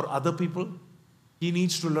for other people, he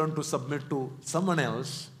needs to learn to submit to someone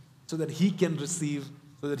else so that he can receive,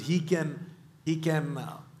 so that he can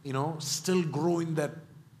still grow in that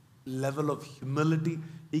level of humility.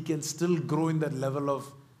 He can still grow in that level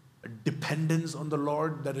of dependence on the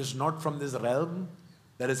Lord that is not from this realm,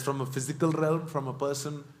 that is from a physical realm, from a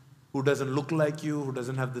person who doesn't look like you, who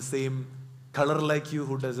doesn't have the same color like you,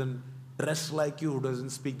 who doesn't dress like you, who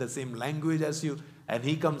doesn't speak the same language as you. And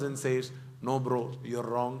he comes and says, no, bro, you're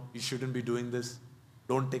wrong. You shouldn't be doing this.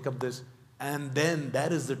 Don't take up this. And then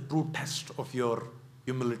that is the true test of your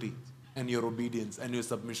humility and your obedience and your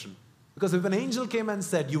submission. Because if an angel came and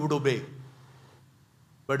said, you would obey.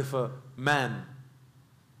 But if a man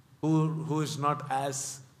who is not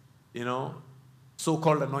as,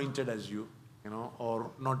 so-called anointed as you,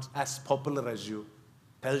 or not as popular as you,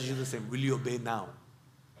 tells you the same, will you obey now?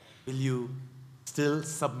 Will you still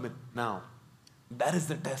submit now? That is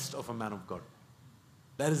the test of a man of God.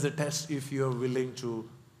 That is the test if you're willing to,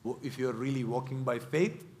 if you're really walking by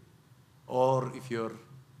faith, or if you're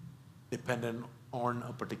dependent on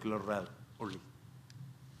a particular realm only.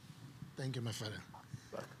 Thank you, my father.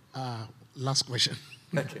 Last question.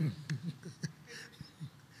 Okay.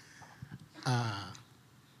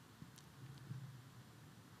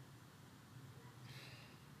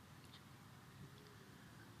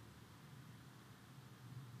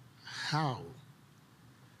 How?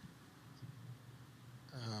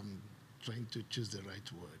 Trying to choose the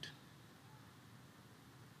right word.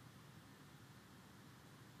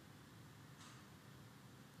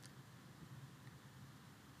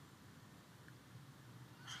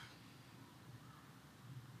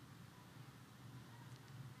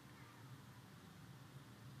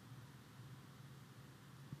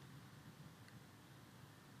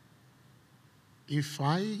 If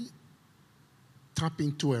I tap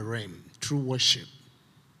into a realm through worship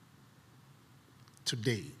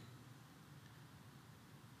today,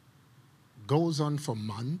 goes on for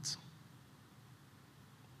months,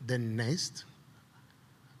 then next,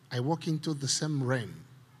 I walk into the same realm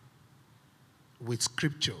with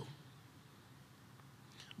scripture.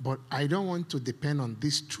 But I don't want to depend on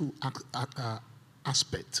this true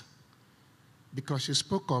aspect, because you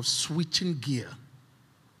spoke of switching gear.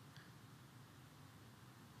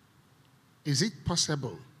 Is it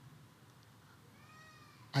possible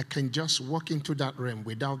I can just walk into that realm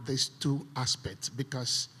without these two aspects?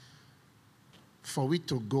 Because for we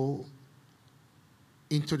to go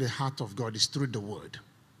into the heart of God is through the word.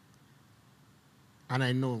 And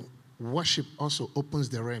I know worship also opens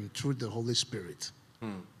the realm through the Holy Spirit.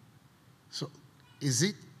 So is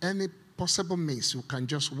it any possible means you can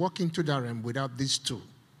just walk into that realm without these two?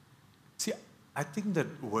 See, I think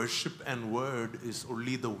that worship and word is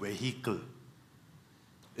only the vehicle.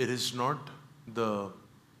 It is not the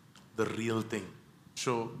real thing.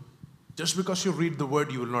 So just because you read the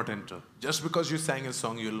word, you will not enter. Just because you sang a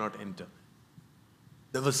song, you will not enter.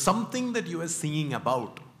 There was something that you were singing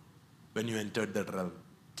about when you entered that realm.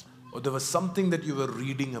 Or there was something that you were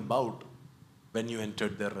reading about when you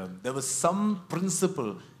entered that realm. There was some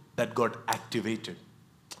principle that got activated.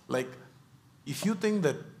 Like, if you think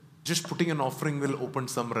that just putting an offering will open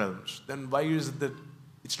some realms, then why is it that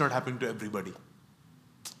it's not happening to everybody?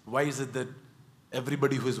 Why is it that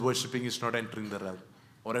everybody who is worshipping is not entering the realm?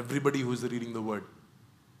 Or everybody who is reading the word?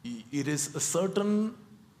 It is a certain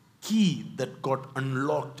key that got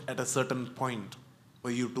unlocked at a certain point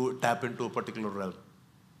for you to tap into a particular realm.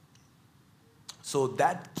 So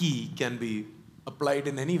that key can be applied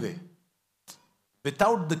in any way.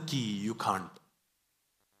 Without the key, you can't.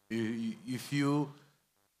 The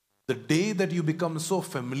day that you become so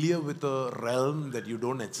familiar with a realm that you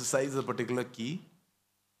don't exercise a particular key,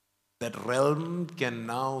 that realm can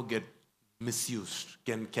now get misused.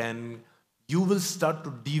 You will start to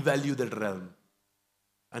devalue that realm.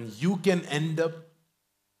 And you can end up,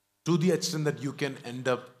 to the extent that you can end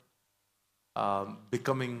up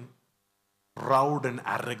becoming proud and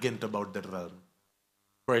arrogant about that realm.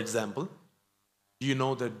 For example, do you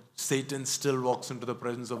know that Satan still walks into the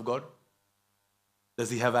presence of God? Does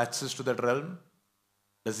he have access to that realm?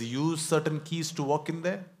 Does he use certain keys to walk in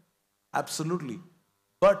there? Absolutely.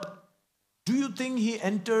 But do you think he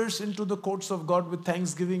enters into the courts of God with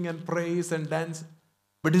thanksgiving and praise and dance?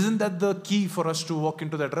 But isn't that the key for us to walk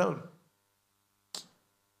into that realm?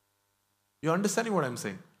 You understanding what I'm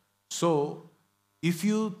saying? So, if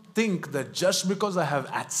you think that just because I have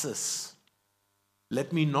access,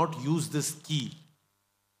 let me not use this key,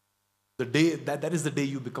 the day that is the day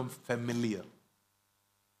you become familiar.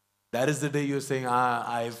 That is the day you're saying,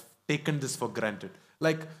 I've taken this for granted.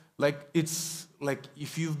 Like it's like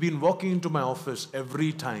if you've been walking into my office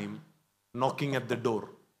every time, knocking at the door,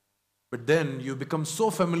 but then you become so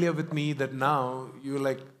familiar with me that now you're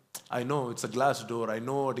like, I know it's a glass door. I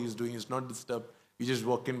know what he's doing. It's not disturbed. You just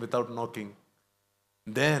walk in without knocking.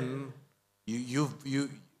 Then you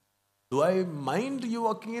do I mind you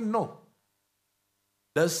walking in? No.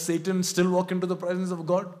 Does Satan still walk into the presence of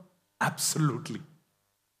God? Absolutely.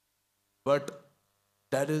 But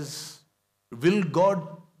will God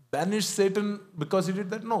banish Satan because he did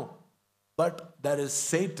that? No. But that is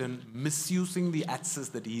Satan misusing the access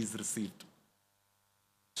that he has received.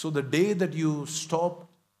 So the day that you stop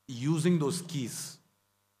using those keys,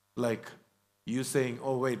 like you saying,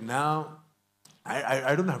 oh wait, now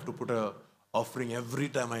I don't have to put a offering every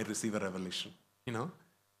time I receive a revelation,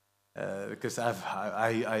 because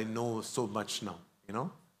I know so much now,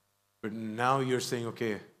 But now you're saying,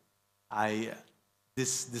 okay,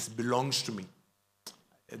 this belongs to me.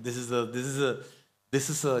 This is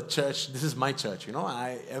a church. This is my church.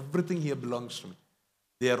 Everything here belongs to me.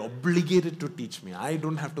 They are obligated to teach me. I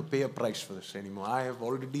don't have to pay a price for this anymore. I have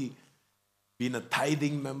already been a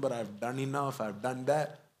tithing member. I've done enough. I've done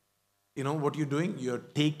that. You know what you're doing? You're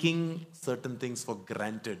taking certain things for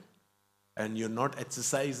granted, and you're not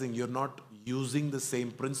exercising. You're not using the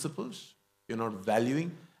same principles. You're not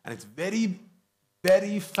valuing, and it's very,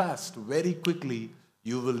 very fast, very quickly.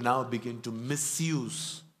 You will now begin to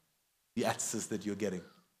misuse the access that you're getting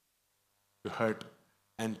to hurt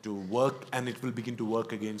and to work, and it will begin to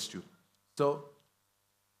work against you. So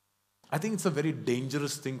I think it's a very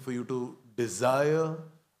dangerous thing for you to desire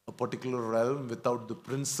a particular realm without the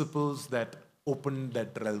principles that open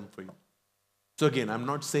that realm for you. So again, I'm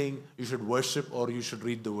not saying you should worship or you should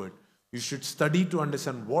read the word. You should study to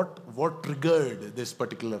understand what triggered this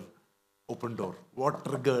particular open door. What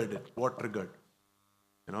triggered it? What triggered?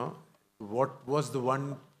 What was the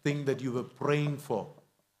one thing that you were praying for?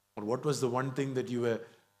 Or what was the one thing that you were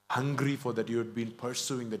hungry for, that you had been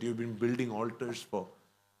pursuing, that you had been building altars for?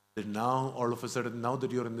 That now, all of a sudden, now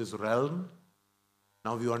that you're in this realm,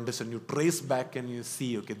 now you understand, you trace back and you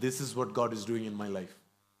see, okay, this is what God is doing in my life.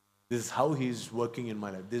 This is how He's working in my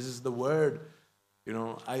life. This is the word.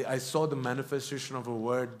 I saw the manifestation of a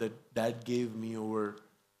word that Dad gave me over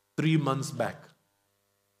 3 months back.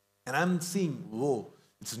 And I'm seeing, whoa,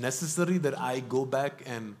 it's necessary that I go back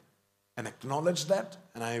and acknowledge that.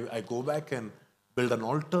 And I go back and build an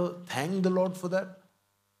altar, thank the Lord for that.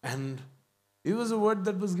 And it was a word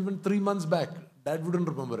that was given 3 months back. Dad wouldn't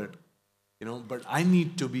remember it. But I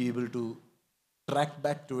need to be able to track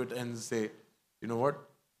back to it and say, you know what?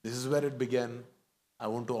 This is where it began. I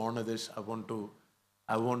want to honor this. I want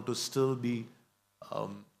to still be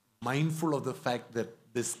mindful of the fact that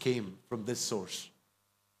this came from this source.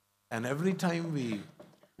 And every time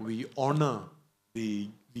we honor, we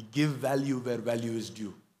give value where value is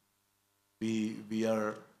due. We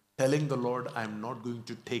are telling the Lord, I'm not going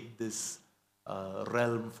to take this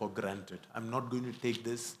realm for granted. I'm not going to take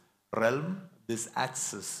this realm, this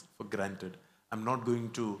access for granted. I'm not going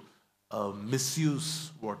to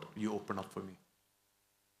misuse what you open up for me.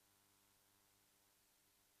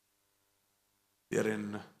 We are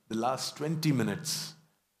in the last 20 minutes.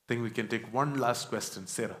 I think we can take one last question.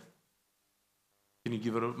 Sarah, can you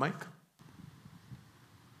give her a mic?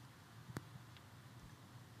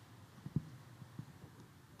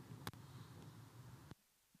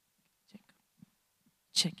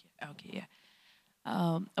 Check. Okay, yeah.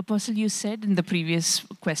 Apostle, you said in the previous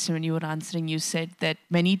question when you were answering, you said that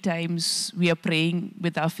many times we are praying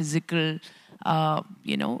with our physical,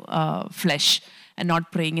 flesh and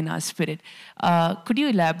not praying in our spirit. Could you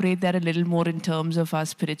elaborate that a little more in terms of our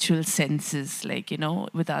spiritual senses, like,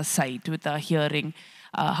 with our sight, with our hearing?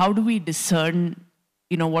 How do we discern,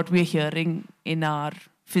 what we're hearing in our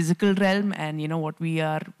physical realm and, what we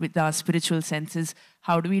are with our spiritual senses?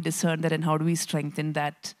 How do we discern that and how do we strengthen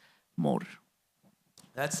that more?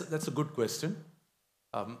 That's a good question.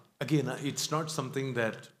 Again, it's not something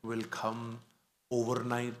that will come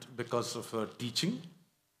overnight because of teaching.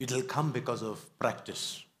 It will come because of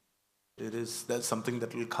practice. That's something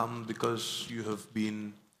that will come because you have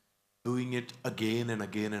been doing it again and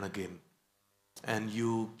again and again, and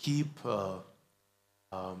you keep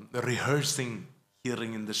rehearsing,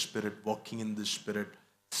 hearing in the Spirit, walking in the Spirit,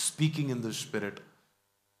 speaking in the Spirit.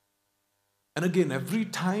 And again, every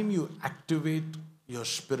time you activate your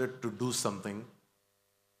spirit to do something,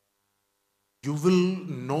 you will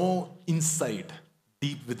know inside,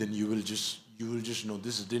 deep within, you will just know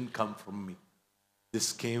this didn't come from me.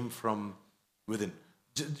 This came from within.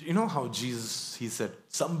 You know how Jesus, he said,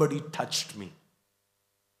 somebody touched me.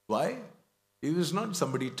 Why? It was not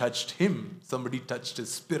somebody touched him, somebody touched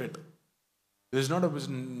his spirit. It was not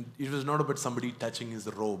about somebody touching his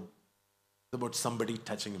robe. It's about somebody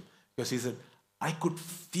touching him. Because he said, I could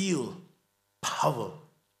feel power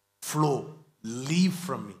flow, leave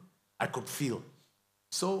from me. I could feel.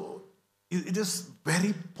 So it is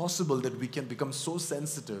very possible that we can become so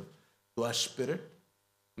sensitive to our spirit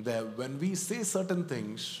that when we say certain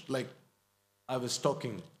things, like I was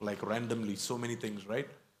talking like randomly, so many things, right?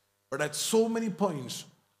 But at so many points,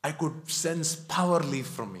 I could sense power leave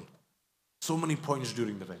from me. So many points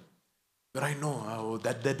during the time. But I know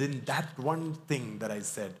that one thing that I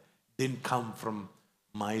said didn't come from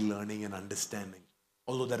my learning and understanding.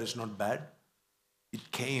 Although that is not bad,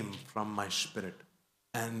 it came from my spirit.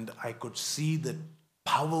 And I could see that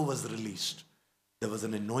power was released. There was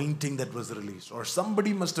an anointing that was released. Or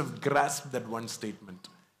somebody must have grasped that one statement.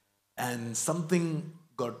 And something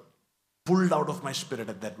got pulled out of my spirit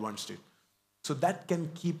at that one state. So that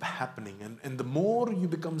can keep happening. And the more you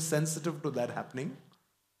become sensitive to that happening,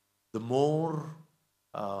 the more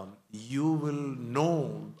you will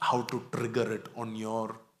know how to trigger it on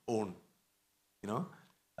your own. You know,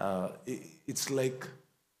 it's like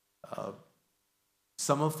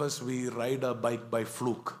some of us, we ride a bike by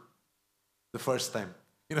fluke the first time.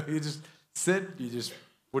 You know, you just sit, you just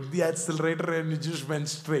put the accelerator and you just went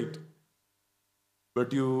straight.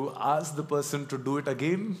 But you ask the person to do it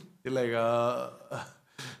again, you're like,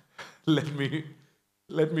 let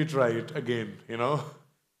me try it again, you know.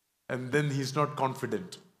 And then he's not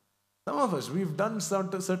confident. Some of us, we've done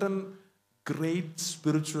certain great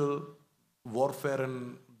spiritual warfare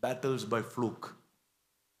and battles by fluke.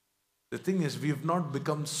 The thing is, we've not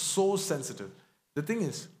become so sensitive. The thing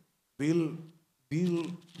is, we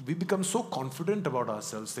become so confident about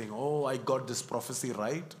ourselves, saying, oh, I got this prophecy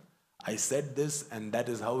right. I said this and that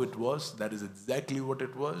is how it was. That is exactly what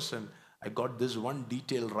it was. And I got this one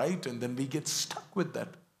detail right. And then we get stuck with that.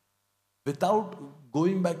 Without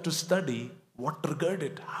going back to study, what triggered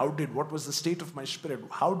it? What was the state of my spirit?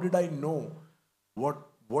 How did I know?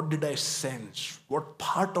 What did I sense? What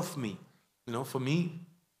part of me? You know, for me,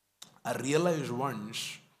 I realized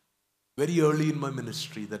once, very early in my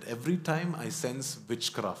ministry, that every time I sense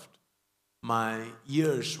witchcraft, my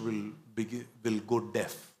ears will go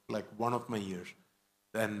deaf. Like one of my ears,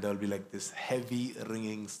 and there'll be like this heavy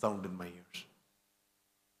ringing sound in my ears.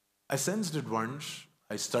 I sensed it once,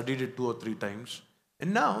 I studied it 2 or 3 times,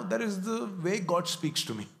 and now that is the way God speaks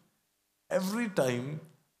to me. Every time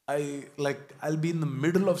I'll be in the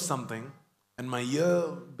middle of something and my ear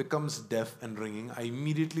becomes deaf and ringing, I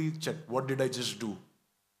immediately check, what did I just do?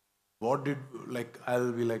 I'll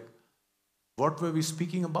be like, what were we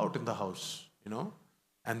speaking about in the house? You know?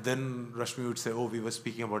 And then Rashmi would say, oh, we were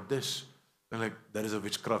speaking about this. And like, there is a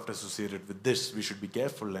witchcraft associated with this. We should be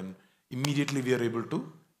careful. And immediately we are able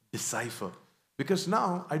to decipher. Because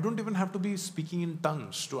now I don't even have to be speaking in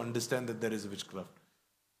tongues to understand that there is a witchcraft.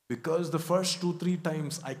 Because the first 2-3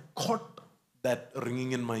 times I caught that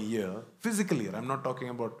ringing in my ear, physically. I'm not talking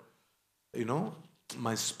about, you know,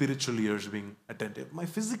 my spiritual ears being attentive. My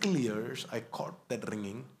physical ears, I caught that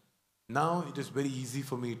ringing. Now it is very easy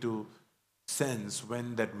for me to sense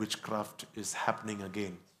when that witchcraft is happening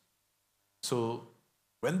again. So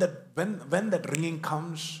when that ringing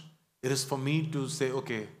comes, it is for me to say,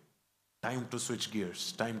 okay, time to switch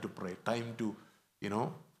gears, time to pray, time to, you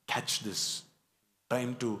know, catch this,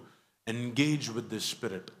 time to engage with this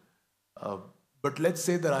spirit. But let's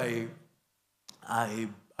say that I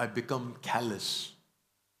become callous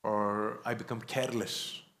or I become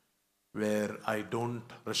careless, where I don't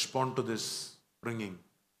respond to this ringing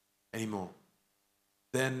anymore.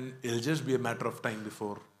 Then it'll just be a matter of time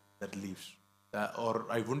before that leaves. Or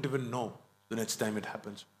I won't even know the next time it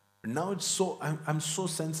happens. But now I'm so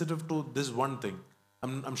sensitive to this one thing.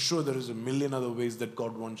 I'm sure there is a million other ways that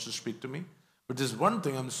God wants to speak to me. But this one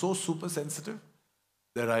thing, I'm so super sensitive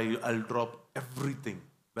that I'll drop everything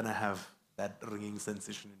when I have that ringing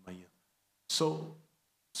sensation in my ear. So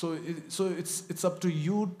So it's up to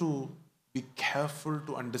you to be careful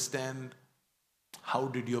to understand how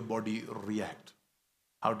did your body react,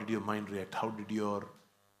 how did your mind react, how did your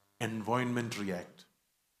environment react.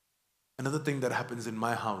 Another thing that happens in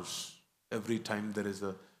my house every time there is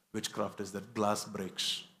a witchcraft is that glass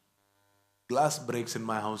breaks. Glass breaks in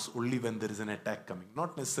my house only when there is an attack coming.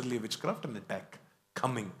 Not necessarily a witchcraft, an attack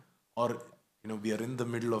coming. Or, we are in the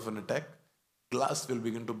middle of an attack. Glass will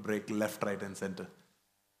begin to break left, right, and center.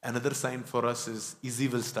 Another sign for us is Izzy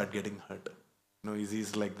will start getting hurt. Izzy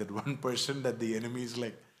is like that one person that the enemy is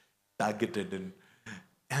like targeted.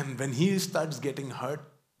 And when he starts getting hurt,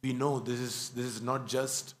 we know this is not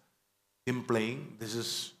just him playing.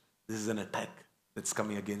 This is an attack that's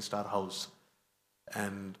coming against our house.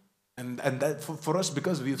 And that for us,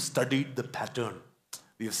 because we've studied the pattern,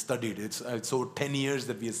 we have studied it's so 10 years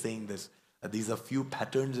that we are saying this. These are few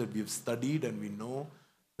patterns that we've studied, and we know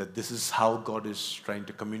that this is how God is trying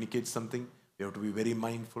to communicate something. We have to be very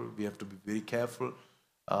mindful. We have to be very careful.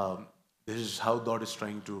 This is how God is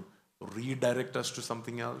trying to redirect us to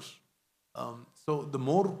something else. So the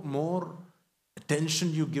more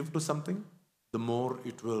attention you give to something, the more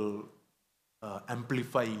it will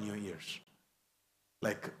amplify in your ears.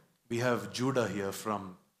 Like we have Judah here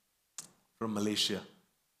from Malaysia.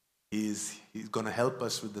 He's going to help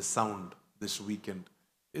us with the sound this weekend.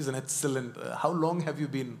 He's an excellent. How long have you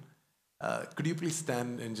been? Could you please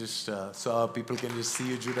stand and just so our people can just see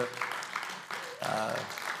you, Judah?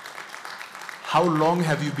 How long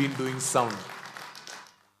have you been doing sound?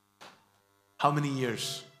 How many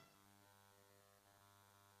years?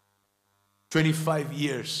 25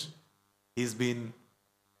 years. He's been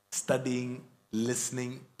studying,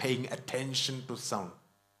 listening, paying attention to sound.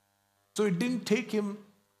 So it didn't take him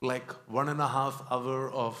like 1.5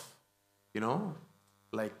 hours of,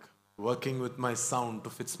 like working with my sound to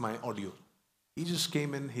fix my audio. He just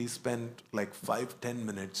came in, he spent like 5-10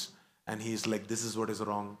 minutes, and he's like, this is what is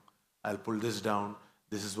wrong. I'll pull this down.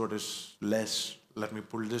 This is what is less. Let me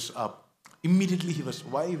pull this up. Immediately he was,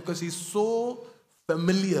 why? Because he's so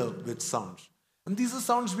familiar with sounds. And these are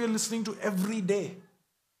sounds we are listening to every day.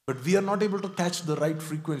 But we are not able to catch the right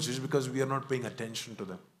frequencies because we are not paying attention to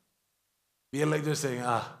them. We are like just saying,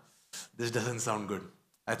 this doesn't sound good.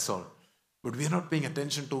 That's all. But we are not paying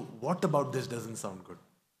attention to what about this doesn't sound good.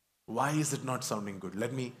 Why is it not sounding good?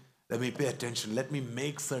 Let me pay attention. Let me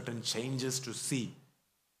make certain changes to see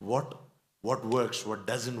what works, what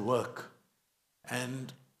doesn't work.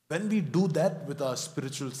 And when we do that with our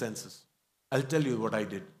spiritual senses, I'll tell you what I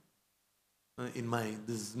did. This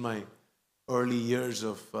is my early years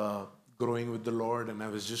of growing with the Lord, and I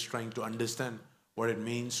was just trying to understand what it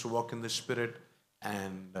means to walk in the Spirit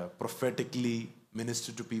and prophetically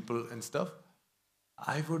minister to people and stuff.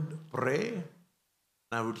 I would pray, and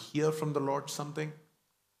I would hear from the Lord something,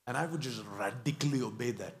 and I would just radically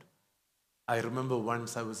obey that. I remember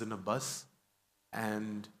once I was in a bus,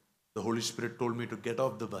 and the Holy Spirit told me to get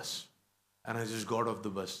off the bus, and I just got off the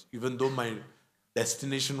bus. Even though my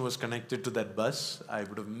destination was connected to that bus, I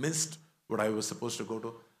would have missed what I was supposed to go to.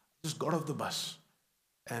 I just got off the bus,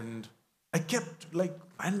 and I kept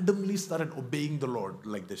randomly started obeying the Lord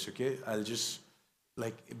like this, okay? I'll just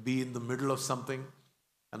be in the middle of something,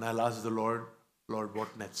 and I'll ask the Lord,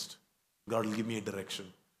 what next? God will give me a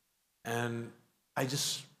direction. And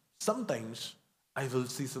sometimes I will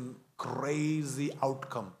see some crazy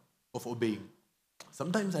outcome of obeying.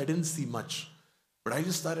 Sometimes I didn't see much, but I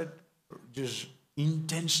just started just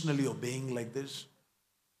intentionally obeying like this,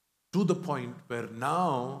 to the point where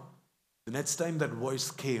now, the next time that voice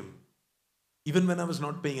came, even when I was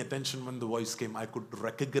not paying attention when the voice came, I could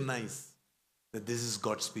recognize that this is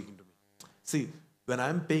God speaking to me. See, when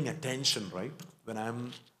I'm paying attention, right?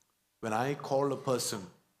 When I call a person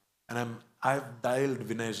and I've dialed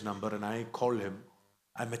Vinay's number and I call him,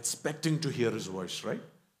 I'm expecting to hear his voice, right?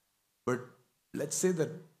 But let's say that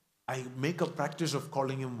I make a practice of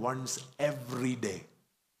calling him once every day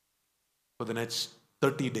for the next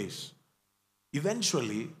 30 days.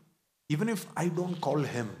 Eventually, even if I don't call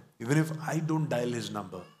him, even if I don't dial his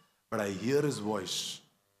number, but I hear his voice,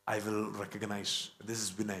 I will recognize this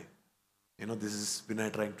is Vinay. This is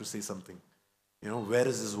Vinay trying to say something. Where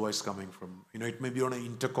is his voice coming from? It may be on an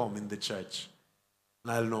intercom in the church.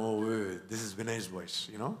 And I'll know, wait, this is Vinay's voice,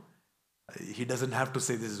 He doesn't have to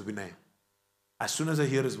say this is Vinay. As soon as I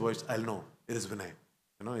hear his voice, I'll know it is Vinay.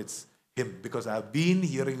 It's him, because I've been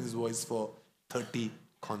hearing his voice for 30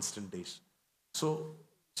 constant days. So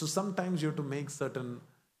sometimes you have to make certain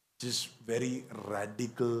just very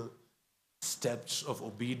radical steps of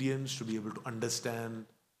obedience to be able to understand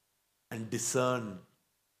and discern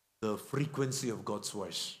the frequency of God's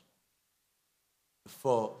voice.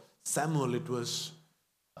 For Samuel, it was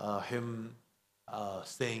him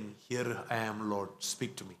saying, "Here I am, Lord,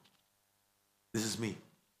 speak to me. This is me.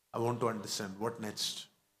 I want to understand what next.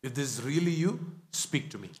 If this is really you, speak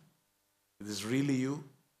to me. If this is really you,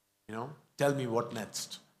 tell me what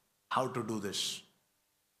next, how to do this."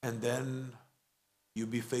 And then you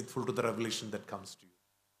be faithful to the revelation that comes to you.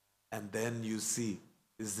 And then you see,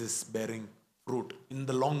 is this bearing fruit in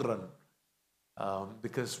the long run?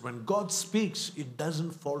 Because when God speaks, it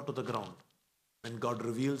doesn't fall to the ground. When God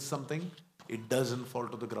reveals something, it doesn't fall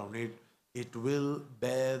to the ground. It will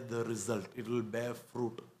bear the result. It will bear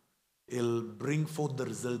fruit. It'll bring forth the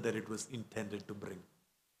result that it was intended to bring.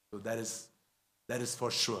 So that is for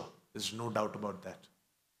sure. There's no doubt about that.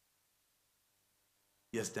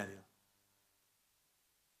 Yes, Daniel.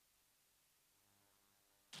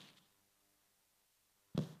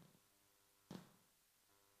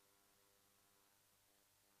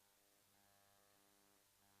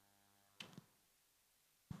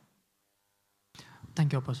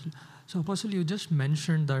 Thank you, Apostle. So, Apostle, you just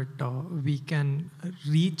mentioned that we can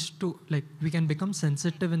we can become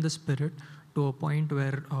sensitive in the spirit to a point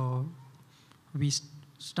where we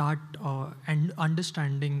start and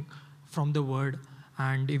understanding from the word,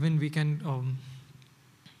 and even we can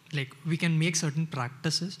we can make certain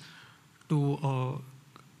practices to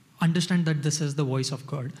understand that this is the voice of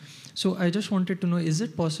God. So I just wanted to know, is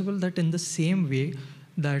it possible that in the same way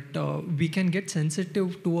that we can get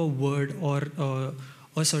sensitive to a word or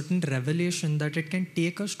a certain revelation, that it can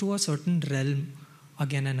take us to a certain realm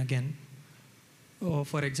again and again?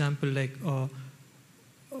 For example,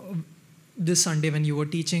 this Sunday when you were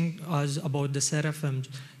teaching us about the seraphims,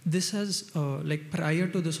 this has, prior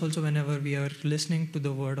to this also, whenever we are listening to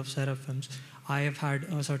the word of seraphims, I have had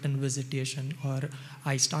a certain visitation, or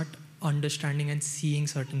I start understanding and seeing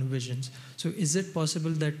certain visions. So is it possible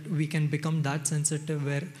that we can become that sensitive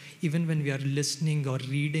where even when we are listening or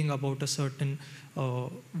reading about a certain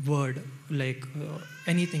word,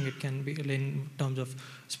 anything, it can be in terms of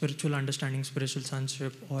spiritual understanding, spiritual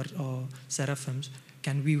sonship, or seraphims,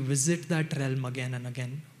 can we visit that realm again and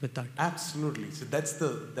again with that? Absolutely. So that's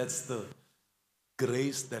the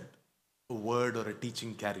grace that a word or a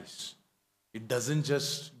teaching carries. It doesn't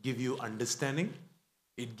just give you understanding,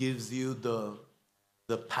 it gives you the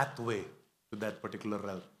pathway to that particular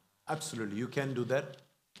realm. Absolutely, you can do that.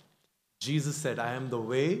 Jesus said, "I am the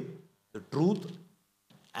way, the truth,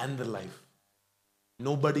 and the life.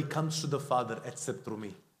 Nobody comes to the Father except through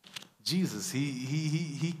me." Jesus,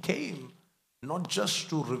 he came not just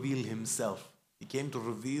to reveal himself. He came to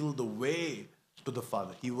reveal the way to the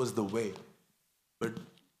Father. He was the way. But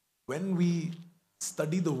when we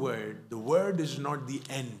study the word is not the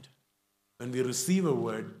end. When we receive a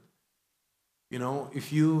word,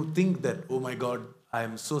 if you think that, "Oh my God, I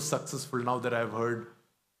am so successful now that I've heard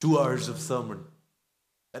 2 hours of sermon,"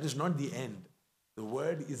 that is not the end. The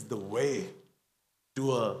word is the way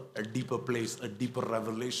to a deeper place, a deeper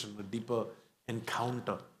revelation, a deeper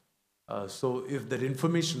encounter. So if that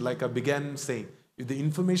information, like I began saying, if the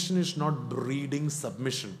information is not breeding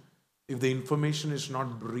submission, if the information is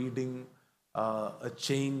not breeding a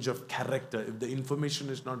change of character, if the information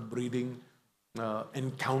is not breeding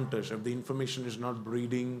encounters, if the information is not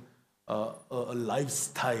breeding a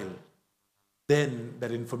lifestyle, then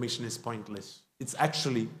that information is pointless. It's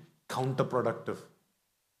actually counterproductive.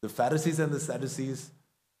 The Pharisees and the Sadducees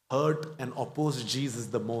hurt and opposed Jesus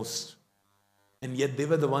the most. And yet they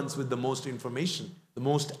were the ones with the most information, the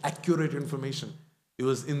most accurate information. It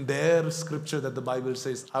was in their scripture that the Bible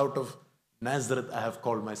says, "Out of Nazareth I have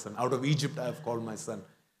called my son. Out of Egypt I have called my son."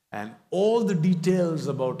 And all the details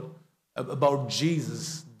about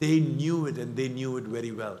Jesus, they knew it, and they knew it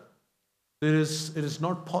very well. It is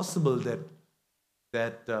not possible that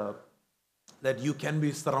you can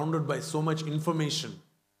be surrounded by so much information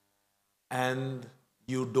and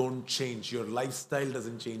you don't change. Your lifestyle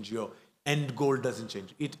doesn't change. Your end goal doesn't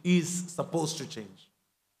change. It is supposed to change.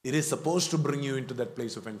 It is supposed to bring you into that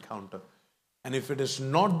place of encounter. And if it is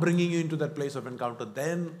not bringing you into that place of encounter,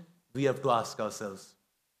 then we have to ask ourselves,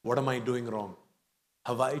 what am I doing wrong?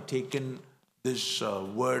 Have I taken this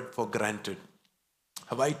word for granted?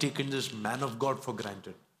 Have I taken this man of God for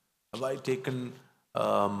granted? Have I taken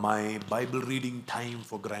my Bible reading time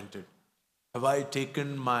for granted? Have I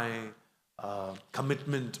taken my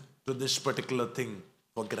commitment to this particular thing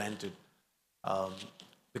for granted?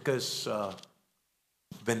 Because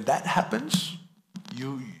when that happens,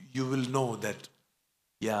 you will know that,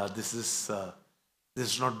 yeah, this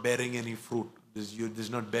is not bearing any fruit. This is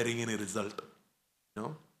not bearing any result.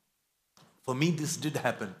 For me, this did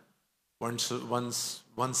happen one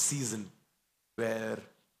season where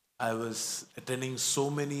I was attending so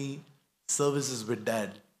many services with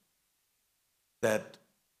Dad that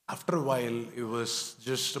after a while it was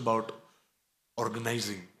just about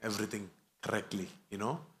organizing everything correctly,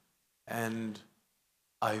 and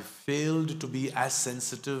I failed to be as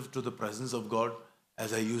sensitive to the presence of God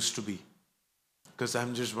as I used to be. Because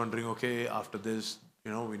I'm just wondering, okay, after this,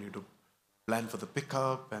 we need to plan for the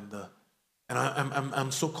pickup and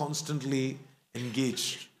I'm so constantly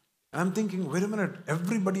engaged. And I'm thinking, wait a minute,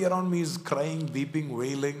 everybody around me is crying, weeping,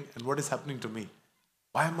 wailing, and what is happening to me?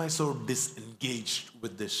 Why am I so disengaged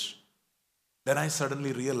with this? Then I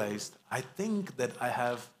suddenly realized, I think that I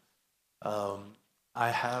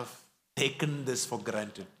have taken this for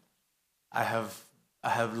granted. I have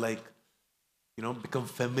like, become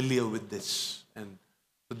familiar with this, and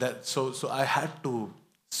so I had to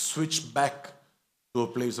switch back to a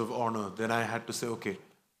place of honor. Then I had to say, okay,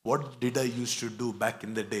 what did I used to do back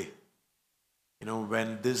in the day?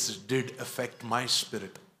 When this did affect my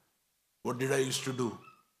spirit, what did I used to do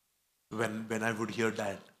when I would hear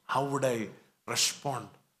that? How would I respond?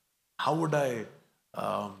 How would I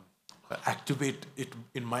activate it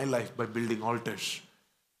in my life by building altars?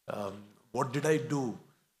 What did I do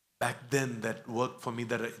back then that worked for me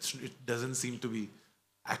that it doesn't seem to be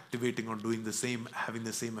activating or doing the same, having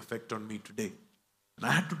the same effect on me today? And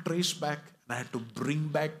I had to trace back and I had to bring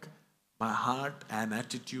back my heart and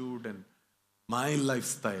attitude and my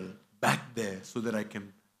lifestyle back there so that I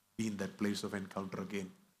can be in that place of encounter again.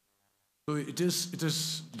 So it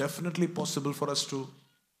is definitely possible for us to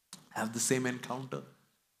have the same encounter.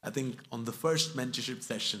 I think on the first mentorship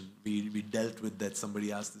session, we dealt with that.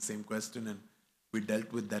 Somebody asked the same question and we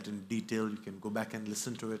dealt with that in detail. You can go back and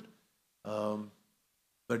listen to it.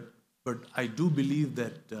 But I do believe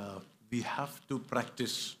that we have to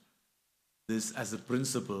practice this as a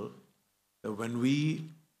principle, that when we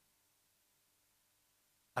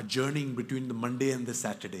are journeying between the Monday and the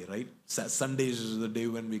Saturday, right? Sundays is the day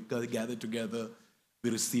when we gather together, we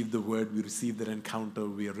receive the word, we receive that encounter,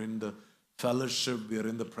 we are in the fellowship, we are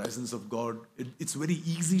in the presence of God. It's very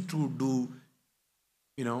easy to do,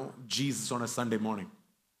 Jesus on a Sunday morning.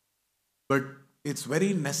 But it's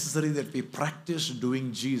very necessary that we practice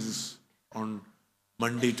doing Jesus on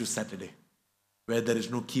Monday to Saturday, where there is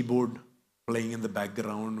no keyboard playing in the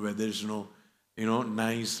background, where there's no,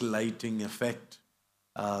 nice lighting effect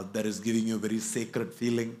that is giving you a very sacred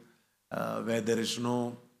feeling, where there is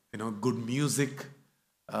no, good music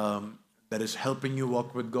that is helping you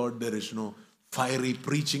walk with God. There is no fiery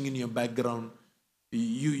preaching in your background.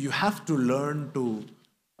 You have to learn to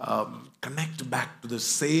connect back to the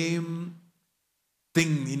same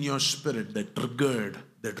thing in your spirit that triggered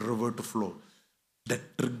that river to flow,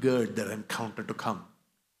 that triggered that encounter to come.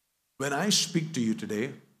 When I speak to you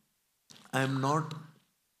today, I am not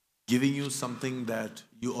giving you something that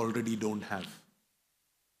you already don't have.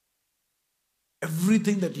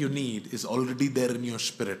 Everything that you need is already there in your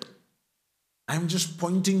spirit. I'm just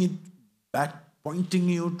pointing it back, pointing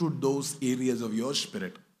you to those areas of your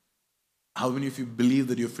spirit. How many of you believe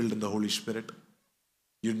that you're filled in the Holy Spirit?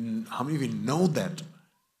 How many of you know that?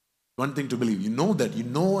 One thing to believe, you know that, you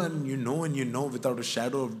know and you know and you know without a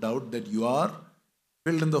shadow of doubt that you are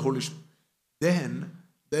filled in the Holy Spirit. Then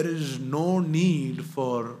there is no need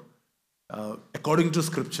for, according to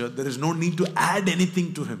Scripture, there is no need to add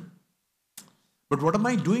anything to Him. But what am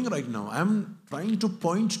I doing right now? I'm trying to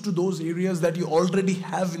point to those areas that you already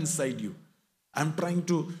have inside you. I'm trying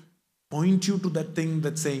to point you to that thing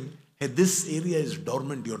that's saying, hey, this area is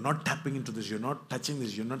dormant. You're not tapping into this. You're not touching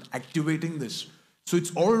this. You're not activating this. So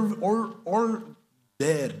it's all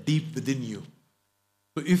there deep within you.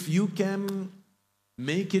 So if you can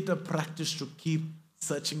make it a practice to keep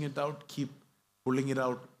searching it out, keep pulling it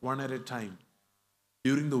out one at a time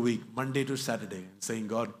during the week, Monday to Saturday, and saying,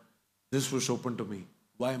 God, this was open to me.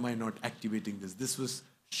 Why am I not activating this? This was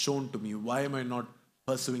shown to me. Why am I not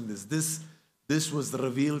pursuing this? This was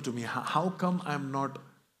revealed to me. How come I'm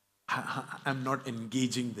not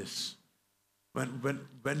engaging this?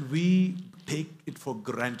 When we take it for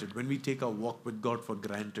granted, when we take our walk with God for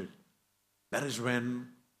granted, that is when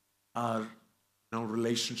our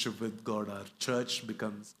relationship with God, our church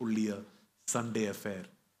becomes only a Sunday affair,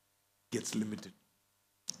 gets limited.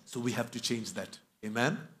 So we have to change that.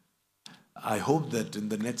 Amen? I hope that in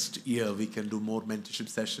the next year we can do more mentorship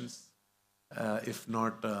sessions. If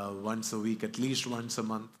not once a week, at least once a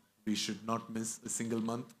month. We should not miss a single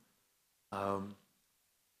month.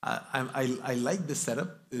 I like this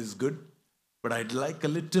setup. It is good. But I'd like a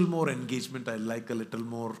little more engagement. I'd like a little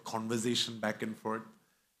more conversation back and forth.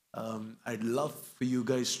 I'd love for you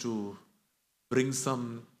guys to bring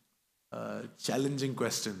some challenging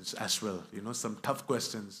questions as well. Some tough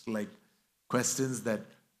questions, like questions that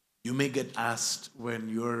you may get asked when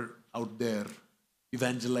you're out there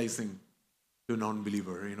evangelizing to a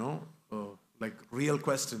non-believer. Like real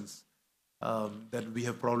questions that we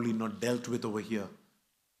have probably not dealt with over here.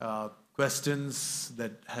 Questions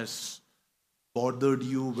that has bothered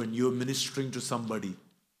you when you're ministering to somebody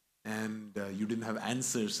and you didn't have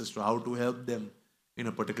answers as to how to help them in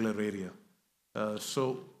a particular area.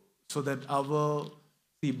 So that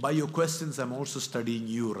by your questions, I'm also studying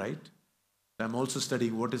you, right? I'm also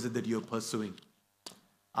studying what is it that you're pursuing.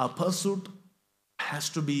 Our pursuit has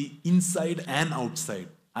to be inside and outside.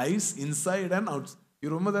 Eyes inside and outside. You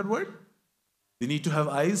remember that word? We need to have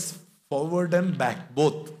eyes forward and back,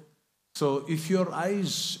 both. So if you're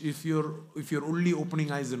only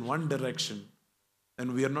opening eyes in one direction,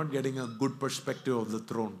 then we are not getting a good perspective of the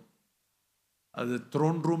throne. The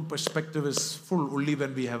throne room perspective is full only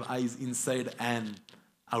when we have eyes inside and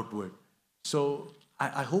outward. So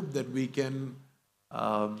I hope that we can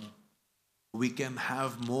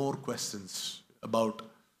have more questions about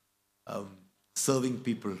serving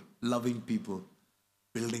people, loving people,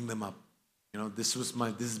 building them up. This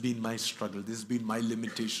has been my struggle. This has been my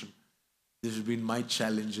limitation. This has been my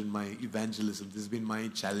challenge in my evangelism. This has been my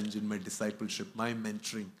challenge in my discipleship, my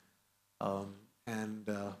mentoring.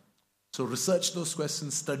 So research those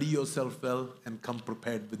questions, study yourself well, and come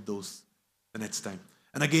prepared with those the next time.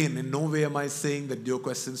 And again, in no way am I saying that your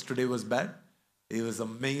questions today was bad. It was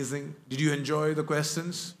amazing. Did you enjoy the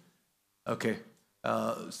questions? Okay.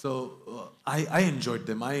 I enjoyed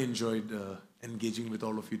them. I enjoyed engaging with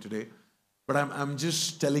all of you today. But I'm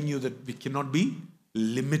just telling you that we cannot be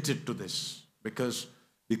limited to this because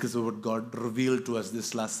of what God revealed to us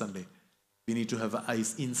this last Sunday. We need to have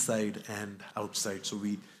eyes inside and outside. So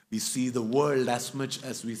we see the world as much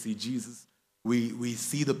as we see Jesus. We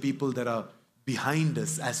see the people that are behind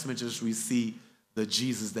us as much as we see the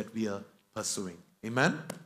Jesus that we are pursuing. Amen?